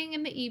studying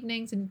in the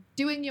evenings and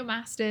doing your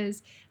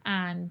masters,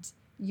 and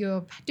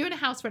you're doing a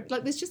house rent.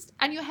 Like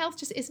and your health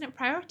just isn't a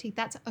priority.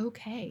 That's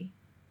okay.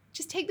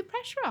 Just take the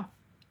pressure off.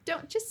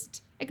 Don't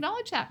just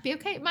acknowledge that. Be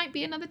okay. It might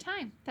be another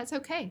time. That's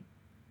okay.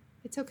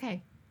 It's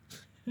okay.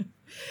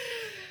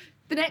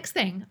 The next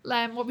thing,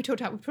 what we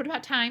talked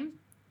about time,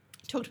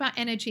 talked about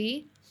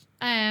energy,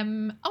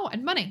 and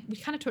money. We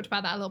kind of talked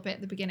about that a little bit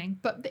at the beginning,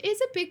 but there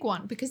is a big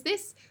one because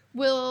this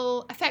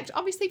will affect,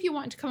 obviously, if you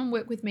want to come and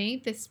work with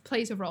me, this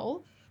plays a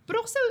role, but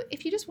also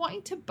if you're just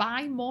wanting to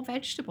buy more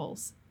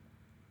vegetables,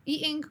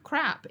 eating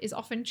crap is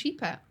often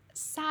cheaper,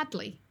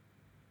 sadly,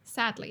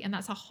 and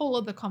that's a whole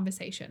other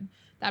conversation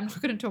that I'm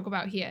not going to talk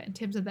about here in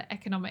terms of the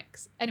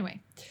economics.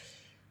 Anyway,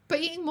 but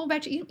eating more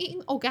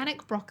eating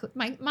organic broccoli.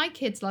 My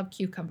kids love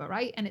cucumber,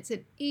 right? And it's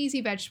an easy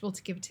vegetable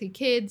to give to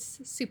kids,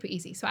 super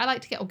easy. So I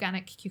like to get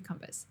organic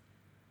cucumbers.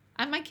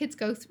 And my kids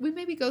we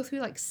maybe go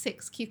through like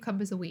 6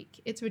 cucumbers a week.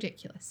 It's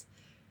ridiculous.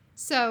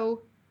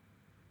 So,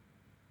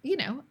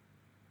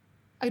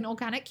 an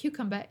organic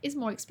cucumber is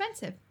more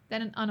expensive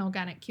than an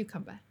unorganic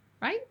cucumber,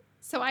 right?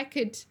 So I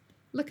could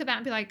look at that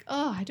and be like,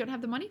 oh, I don't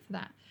have the money for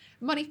that.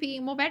 Money for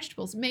eating more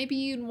vegetables. Maybe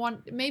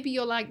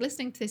you're like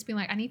listening to this being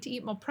like, I need to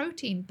eat more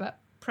protein, but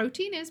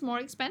protein is more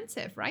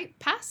expensive, right?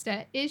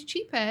 Pasta is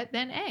cheaper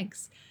than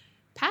eggs.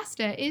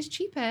 Pasta is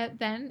cheaper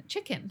than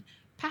chicken.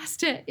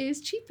 Pasta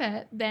is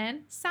cheaper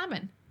than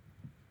salmon.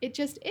 It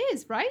just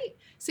is, right?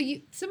 So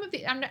so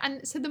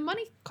the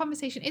money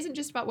conversation isn't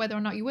just about whether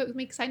or not you work with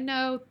me, because I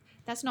know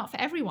that's not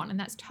for everyone, and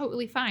that's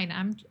totally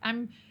fine.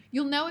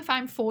 You'll know if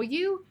I'm for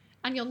you,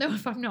 and you'll know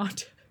if I'm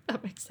not.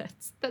 That makes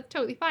sense. That's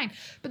totally fine.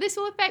 But this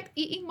will affect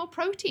eating more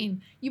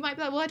protein. You might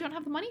be like, well, I don't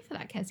have the money for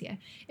that, Kezia.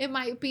 It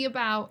might be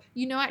about,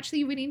 actually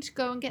you really need to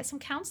go and get some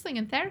counseling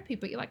and therapy,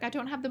 but you're like, I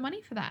don't have the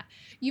money for that.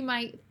 You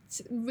might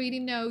really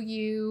know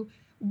you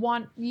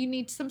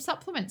need some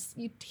supplements.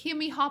 You hear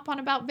me harp on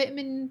about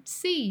vitamin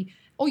C,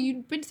 or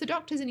you've been to the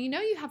doctors and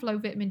you have low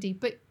vitamin D,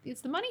 but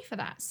it's the money for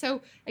that.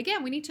 So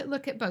again, we need to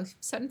look at both.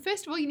 So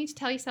first of all, you need to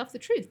tell yourself the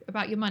truth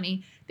about your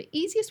money. The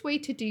easiest way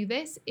to do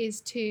this is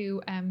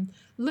to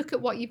look at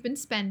what you've been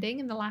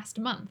spending in the last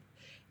month.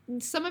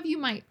 Some of you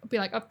might be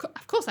like,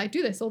 of course I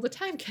do this all the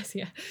time,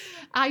 Kezia.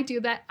 I do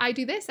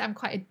this. I'm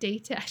quite a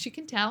data, as you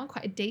can tell, I'm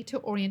quite a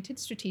data-oriented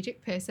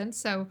strategic person.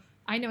 So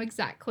I know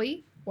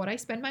exactly what I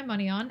spend my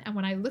money on. And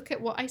when I look at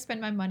what I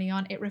spend my money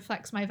on, it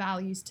reflects my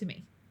values to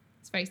me.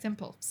 It's very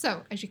simple.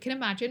 So as you can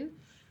imagine,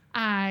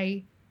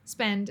 I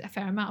spend a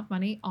fair amount of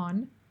money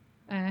on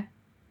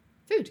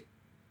food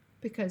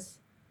because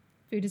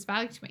food is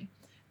value to me.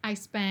 I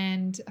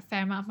spend a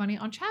fair amount of money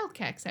on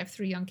childcare because I have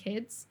 3 young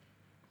kids.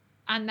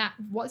 And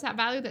what's that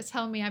value? That's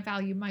telling me I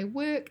value my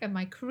work and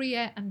my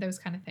career and those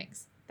kind of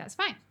things. That's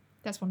fine.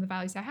 That's one of the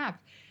values I have.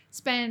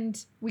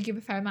 We give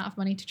a fair amount of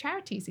money to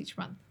charities each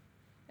month.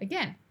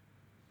 Again,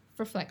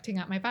 reflecting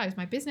at my values.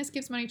 My business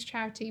gives money to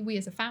charity. We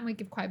as a family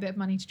give quite a bit of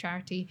money to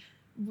charity.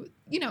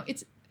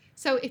 It's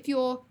so if you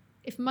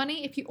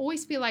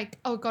always feel like,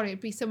 oh God, it'd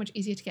be so much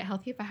easier to get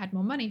healthy if I had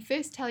more money,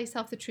 first tell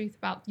yourself the truth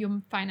about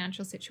your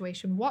financial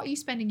situation. What are you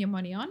spending your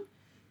money on?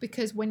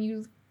 Because when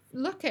you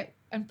look at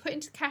and put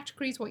into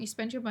categories what you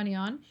spend your money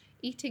on,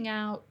 eating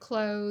out,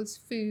 clothes,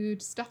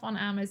 food, stuff on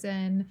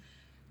Amazon,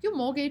 your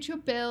mortgage, your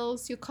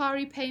bills, your car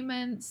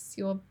repayments,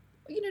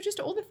 just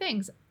all the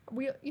things,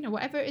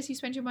 whatever it is you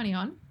spend your money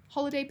on,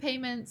 holiday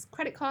payments,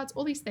 credit cards,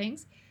 all these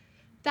things,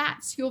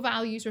 that's your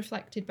values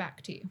reflected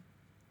back to you.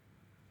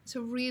 So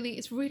really,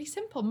 it's really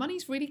simple.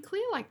 Money's really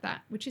clear like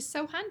that, which is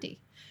so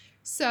handy.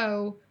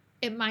 So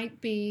it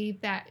might be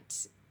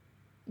that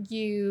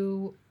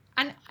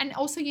and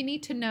also you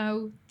need to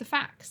know the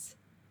facts,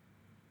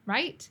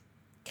 right?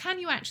 Can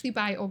you actually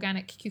buy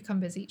organic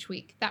cucumbers each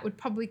week? That would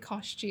probably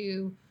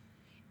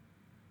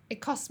it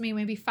costs me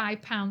maybe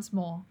 £5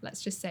 more,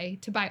 let's just say,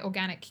 to buy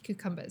organic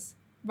cucumbers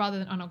rather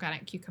than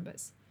unorganic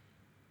cucumbers.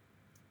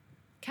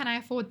 Can I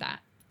afford that?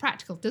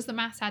 Practical. Does the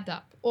maths add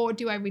up? Or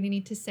do I really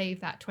need to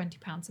save that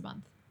 £20 a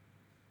month?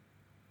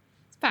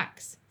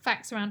 Facts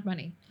around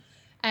money.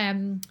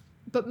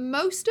 But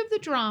most of the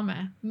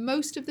drama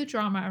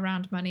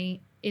around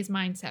money is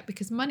mindset,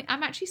 because money,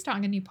 I'm actually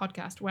starting a new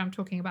podcast where I'm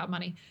talking about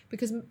money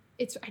because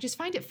I just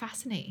find it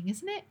fascinating,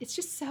 isn't it? It's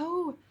just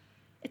so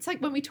It's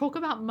like when we talk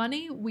about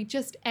money,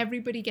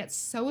 everybody gets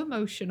so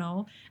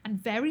emotional and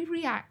very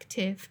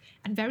reactive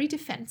and very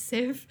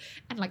defensive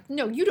and like,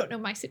 no, you don't know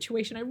my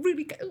situation. And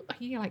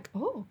you're like,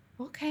 oh,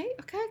 okay.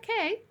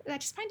 I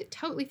just find it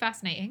totally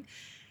fascinating.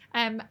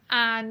 And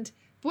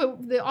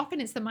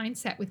often it's the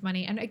mindset with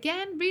money. And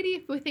again, really,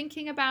 if we're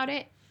thinking about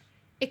it,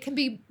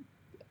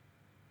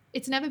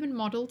 it's never been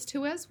modeled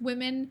to us.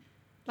 Women,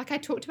 like I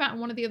talked about in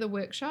one of the other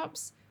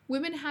workshops,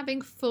 women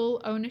having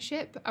full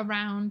ownership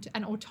around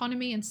and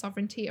autonomy and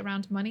sovereignty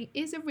around money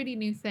is a really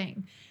new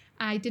thing.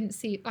 I didn't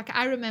see it. Like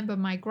I remember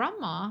my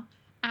grandma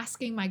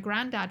asking my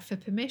granddad for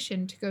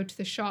permission to go to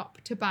the shop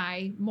to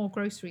buy more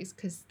groceries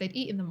because they'd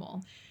eaten them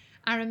all.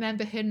 I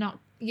remember her not,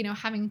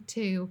 having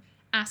to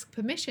ask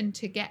permission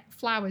to get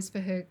flowers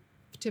for her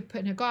to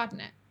put in her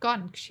garden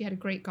because she had a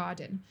great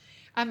garden.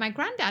 And my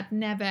granddad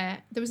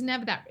there was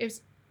never that. It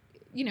was,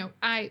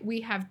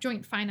 we have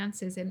joint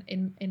finances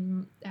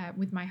in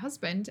with my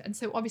husband. And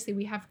so obviously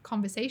we have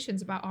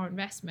conversations about our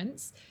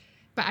investments,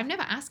 but I'm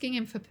never asking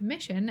him for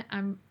permission.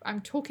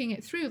 I'm talking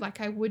it through like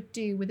I would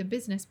do with a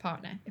business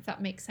partner, if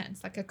that makes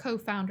sense, like a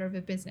co-founder of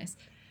a business.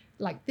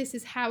 Like this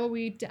is how are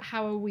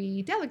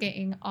we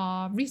delegating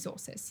our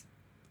resources?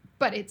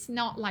 But it's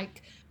not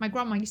like my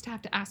grandma used to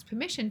have to ask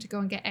permission to go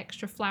and get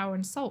extra flour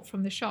and salt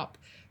from the shop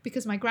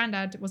because my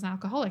granddad was an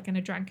alcoholic and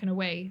had drank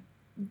away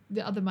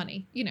the other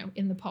money,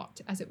 in the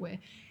pot, as it were.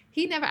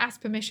 He never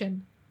asked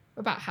permission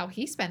about how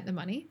he spent the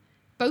money.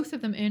 Both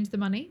of them earned the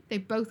money. They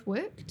both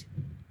worked.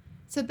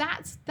 So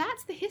that's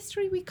the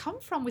history we come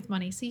from with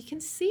money. So you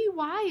can see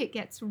why it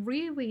gets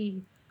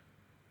really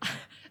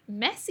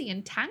messy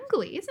and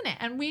tangly, isn't it?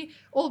 And we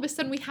all of a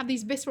sudden we have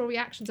these visceral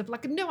reactions of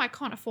like, no, I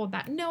can't afford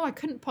that. No, I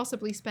couldn't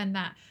possibly spend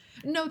that.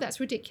 No, that's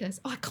ridiculous.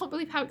 Oh, I can't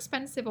believe how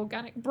expensive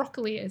organic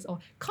broccoli is, or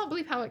can't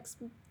believe how it's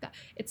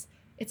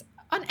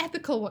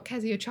unethical what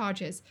Kezia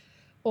charges,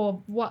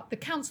 or what the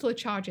counselor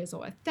charges,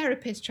 or a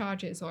therapist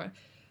charges, or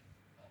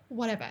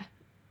whatever.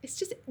 It's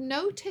just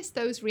notice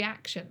those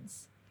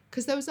reactions,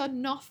 because those are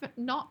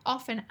not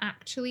often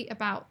actually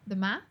about the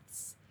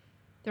maths.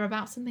 They're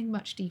about something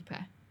much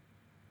deeper.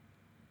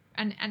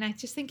 And I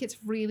just think it's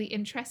really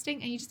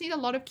interesting, and you just need a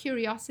lot of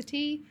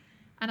curiosity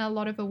and a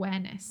lot of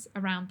awareness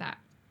around that.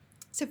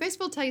 So first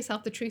of all, tell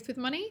yourself the truth with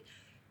money,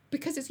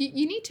 because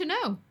you need to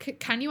know,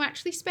 can you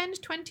actually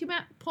spend 20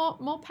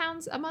 more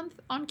pounds a month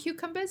on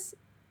cucumbers?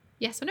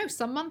 Yes or no?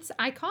 Some months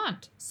I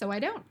can't, so I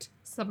don't.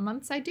 Some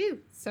months I do,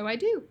 so I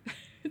do.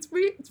 It's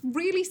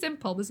really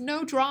simple. There's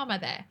no drama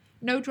there.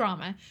 No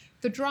drama.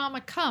 The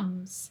drama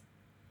comes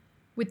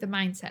with the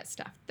mindset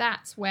stuff.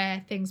 That's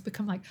where things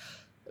become like,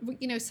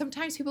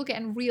 sometimes people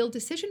get in real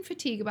decision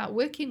fatigue about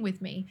working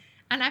with me.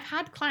 And I've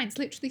had clients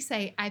literally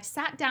say, I've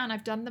sat down,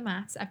 I've done the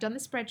maths, I've done the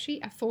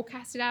spreadsheet, I've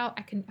forecasted out,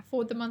 I can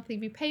afford the monthly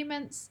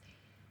repayments.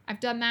 I've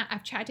done that.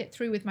 I've chatted it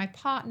through with my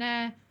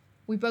partner.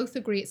 We both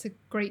agree it's a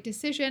great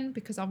decision,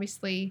 because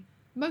obviously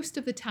most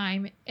of the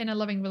time in a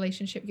loving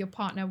relationship, your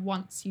partner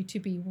wants you to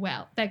be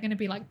well. They're going to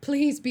be like,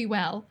 please be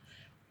well.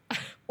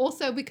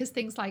 Also, because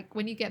things like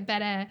when you get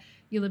better,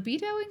 your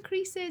libido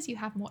increases, you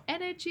have more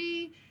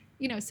energy,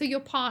 so your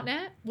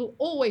partner will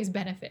always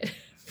benefit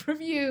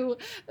from you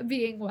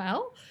being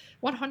well,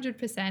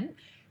 100%.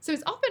 So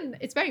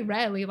it's very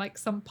rarely like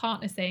some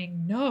partner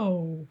saying,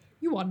 no,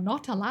 you are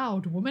not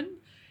allowed, woman.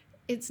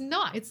 It's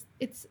not,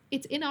 it's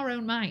in our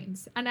own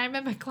minds. And I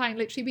remember a client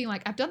literally being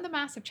like, I've done the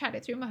maths, I've chatted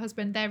it through with my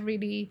husband.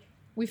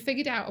 We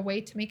figured out a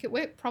way to make it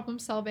work, problem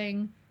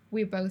solving.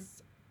 We're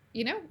both,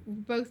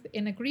 both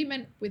in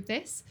agreement with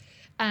this.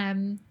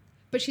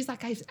 But she's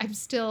like, I'm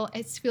so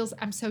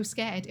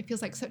scared. It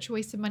feels like such a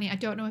waste of money. I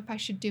don't know if I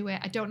should do it.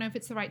 I don't know if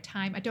it's the right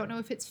time. I don't know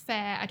if it's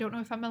fair. I don't know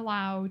if I'm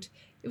allowed.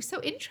 It was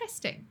so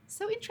interesting,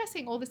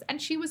 all this.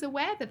 And she was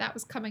aware that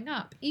was coming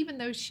up, even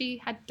though she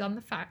had done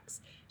the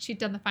facts, she'd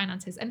done the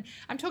finances. And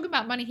I'm talking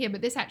about money here, but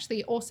this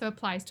actually also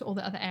applies to all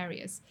the other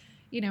areas.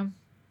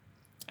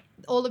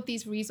 All of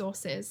these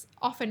resources,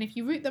 often if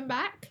you root them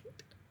back,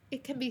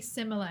 it can be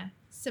similar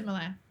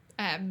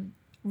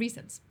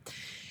reasons.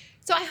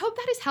 So I hope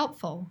that is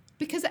helpful,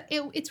 because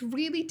it's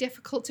really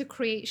difficult to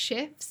create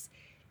shifts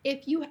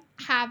if you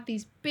have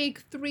these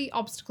big 3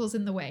 obstacles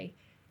in the way.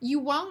 You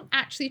won't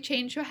actually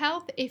change your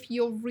health if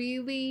you're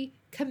really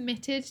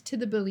committed to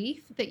the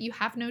belief that you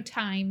have no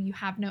time, you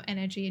have no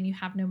energy, and you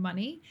have no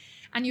money.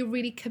 And you're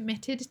really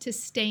committed to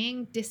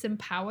staying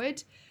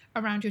disempowered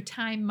around your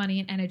time, money,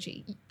 and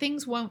energy.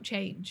 Things won't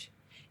change.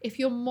 If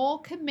you're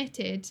more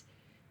committed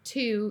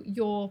to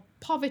your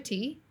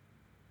poverty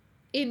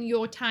in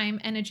your time,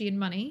 energy, and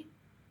money,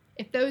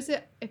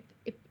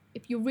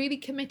 if you're really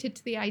committed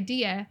to the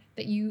idea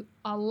that you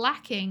are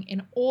lacking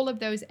in all of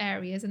those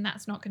areas and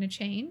that's not going to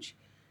change,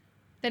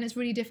 then it's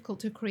really difficult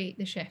to create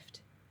the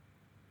shift.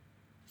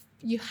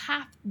 You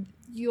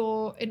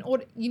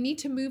need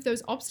to move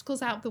those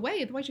obstacles out of the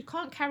way. Otherwise you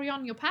can't carry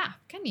on your path,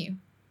 can you?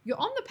 You're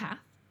on the path.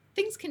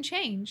 Things can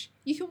change.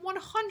 You can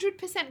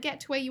 100%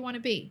 get to where you want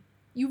to be.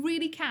 You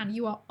really can.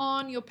 You are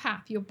on your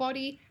path. Your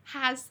body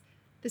has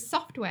the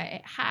software.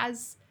 It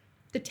has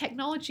the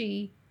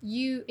technology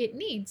it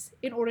needs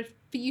in order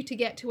for you to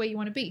get to where you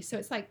want to be. So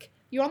it's like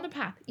you're on the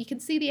path. You can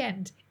see the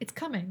end. It's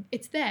coming.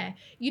 It's there.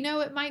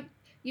 It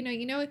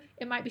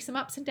might be some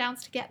ups and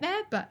downs to get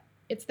there, but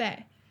it's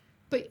there.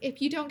 But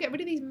if you don't get rid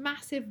of these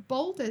massive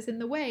boulders in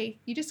the way,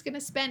 you're just going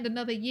to spend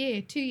another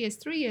year, 2 years,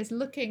 3 years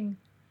looking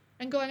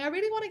and going, I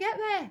really want to get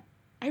there.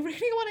 I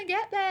really want to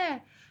get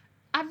there.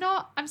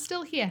 I'm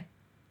still here.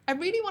 I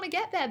really want to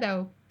get there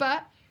though.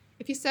 But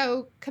if you're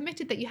so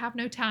committed that you have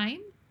no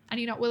time and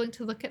you're not willing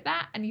to look at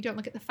that and you don't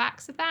look at the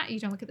facts of that, you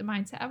don't look at the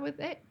mindset of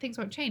it, things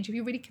won't change. If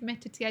you're really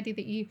committed to the idea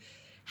that you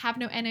have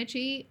no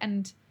energy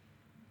and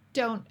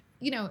don't,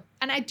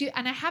 and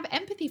I have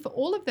empathy for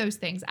all of those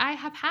things. I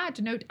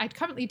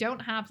currently don't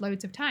have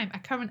loads of time.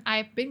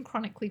 I've been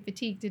chronically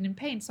fatigued and in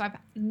pain, so I've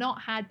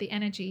not had the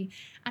energy,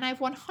 and I've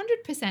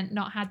 100%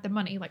 not had the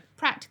money, like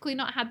practically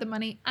not had the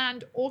money,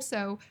 and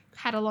also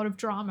had a lot of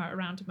drama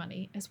around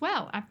money as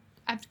well.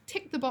 I've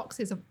ticked the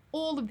boxes of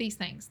all of these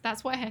things.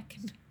 That's why I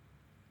can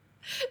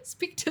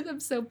speak to them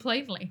so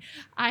plainly.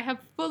 I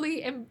have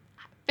fully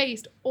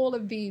faced all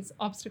of these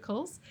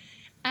obstacles.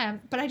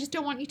 But I just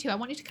don't want you to. I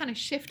want you to kind of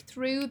shift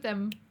through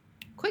them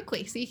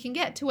quickly so you can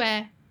get to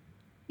where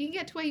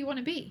you want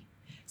to be.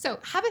 So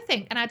have a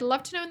think, and I'd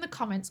love to know in the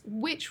comments,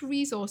 which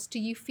resource do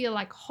you feel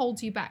like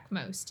holds you back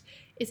most?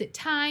 Is it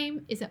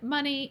time? Is it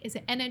money? Is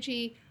it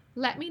energy?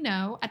 Let me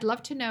know. I'd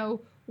love to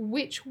know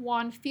which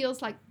one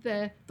feels like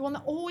the one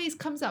that always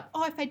comes up.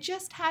 Oh, if I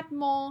just had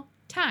more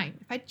time,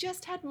 if I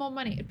just had more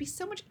money, it'd be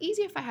so much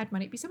easier if I had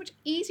money. It'd be so much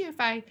easier if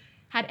I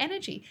had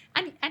energy.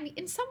 And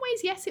in some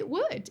ways, yes, it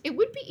would. It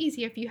would be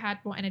easier if you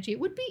had more energy. It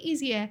would be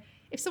easier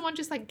if someone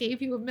just like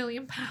gave you £1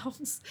 million.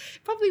 It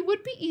probably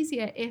would be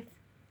easier if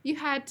you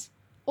had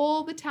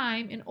all the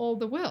time in all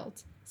the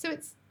world. So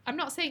I'm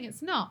not saying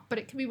it's not, but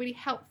it can be really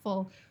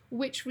helpful.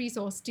 Which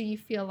resource do you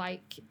feel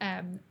like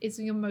is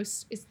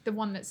the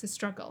one that's a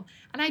struggle?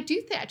 And I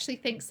do actually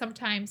think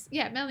sometimes,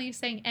 Melanie is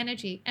saying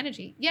energy.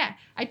 Yeah,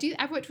 I do.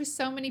 I've worked with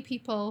so many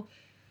people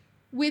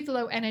with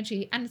low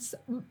energy, and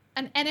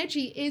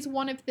energy is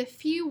one of the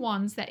few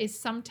ones that is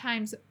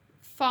sometimes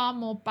far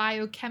more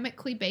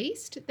biochemically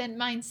based than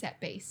mindset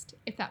based,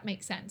 if that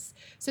makes sense.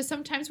 So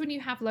sometimes when you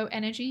have low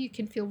energy, you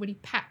can feel really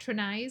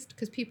patronized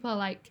because people are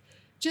like,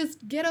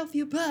 just get off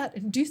your butt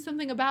and do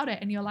something about it.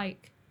 And you're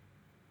like,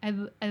 I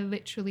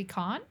literally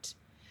can't.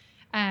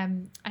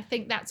 I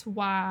think that's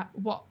what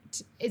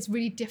is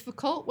really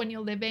difficult when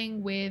you're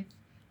living with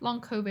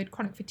long COVID,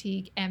 chronic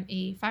fatigue,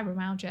 ME,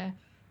 fibromyalgia,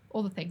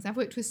 all the things. I've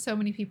worked with so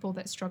many people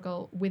that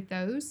struggle with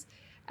those.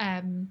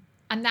 And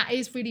that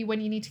is really when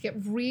you need to get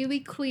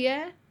really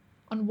clear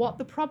on what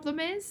the problem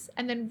is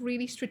and then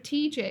really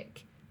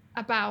strategic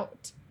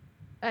about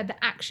the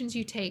actions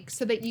you take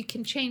so that you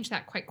can change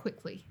that quite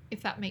quickly,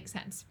 if that makes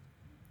sense.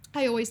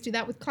 I always do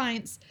that with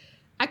clients.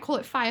 I call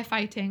it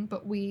firefighting,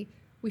 but we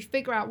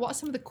figure out what are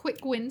some of the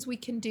quick wins we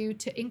can do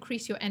to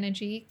increase your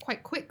energy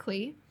quite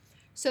quickly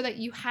so that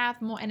you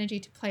have more energy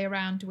to play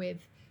around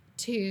with,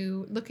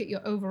 to look at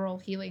your overall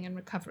healing and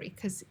recovery,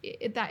 because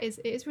it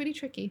is really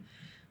tricky.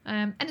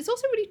 And it's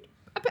also really,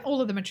 I bet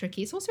all of them are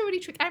tricky. It's also really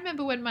tricky. I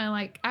remember when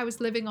I was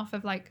living off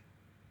of my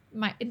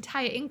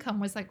entire income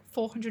was like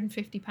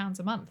 £450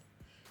 a month.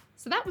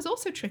 So that was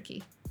also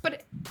tricky.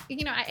 But,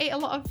 I ate a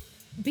lot of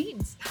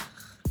beans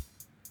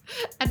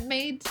and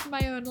made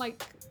my own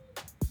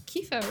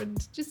kefir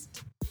and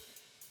just...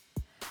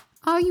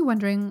 Are you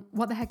wondering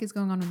what the heck is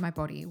going on with my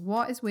body?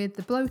 What is with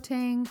the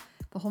bloating,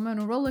 the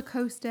hormonal roller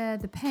coaster,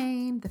 the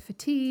pain, the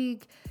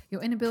fatigue,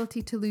 your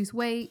inability to lose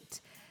weight?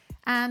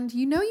 And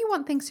you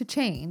want things to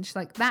change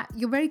like that.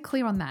 You're very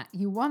clear on that.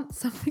 You want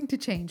something to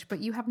change, but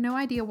you have no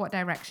idea what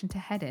direction to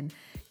head in.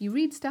 You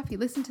read stuff, you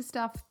listen to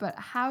stuff, but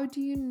how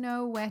do you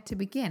know where to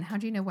begin? How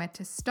do you know where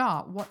to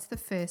start? What's the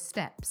first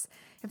steps?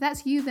 If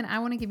that's you, then I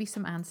want to give you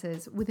some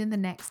answers within the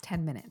next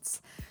 10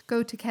 minutes.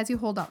 Go to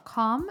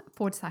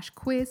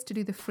keziahall.com/quiz to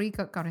do the free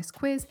Gut Goddess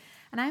quiz.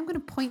 And I'm going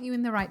to point you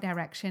in the right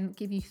direction,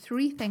 give you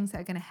 3 things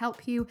that are going to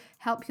help your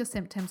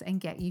symptoms and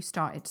get you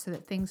started so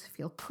that things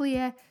feel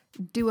clear,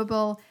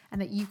 doable,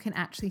 and that you can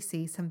actually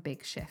see some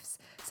big shifts.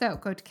 So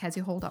go to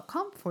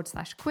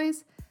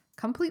keziahall.com/quiz,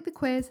 complete the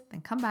quiz,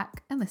 then come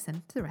back and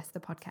listen to the rest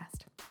of the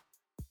podcast.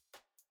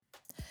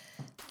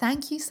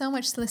 Thank you so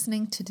much for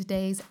listening to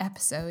today's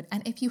episode.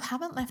 And if you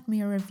haven't left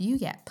me a review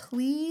yet,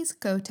 please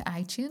go to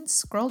iTunes,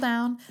 scroll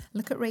down,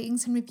 look at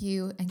ratings and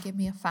review, and give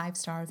me a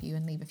 5-star review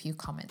and leave a few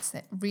comments.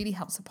 It really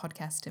helps the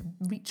podcast to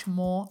reach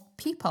more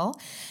people.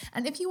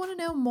 And if you want to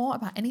know more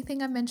about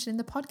anything I mentioned in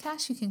the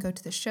podcast, you can go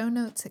to the show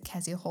notes at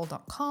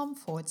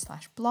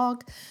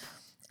keziahall.com/blog.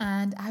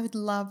 And I would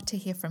love to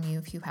hear from you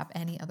if you have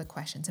any other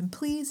questions. And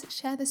please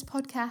share this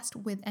podcast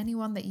with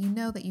anyone that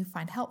you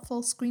find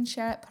helpful. Screen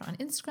share it, put it on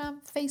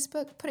Instagram,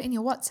 Facebook, put it in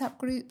your WhatsApp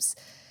groups,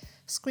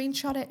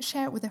 screenshot it,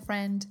 share it with a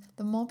friend.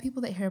 The more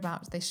people that hear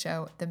about this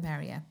show, the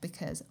merrier,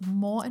 because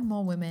more and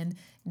more women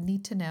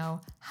need to know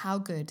how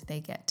good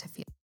they get to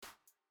feel.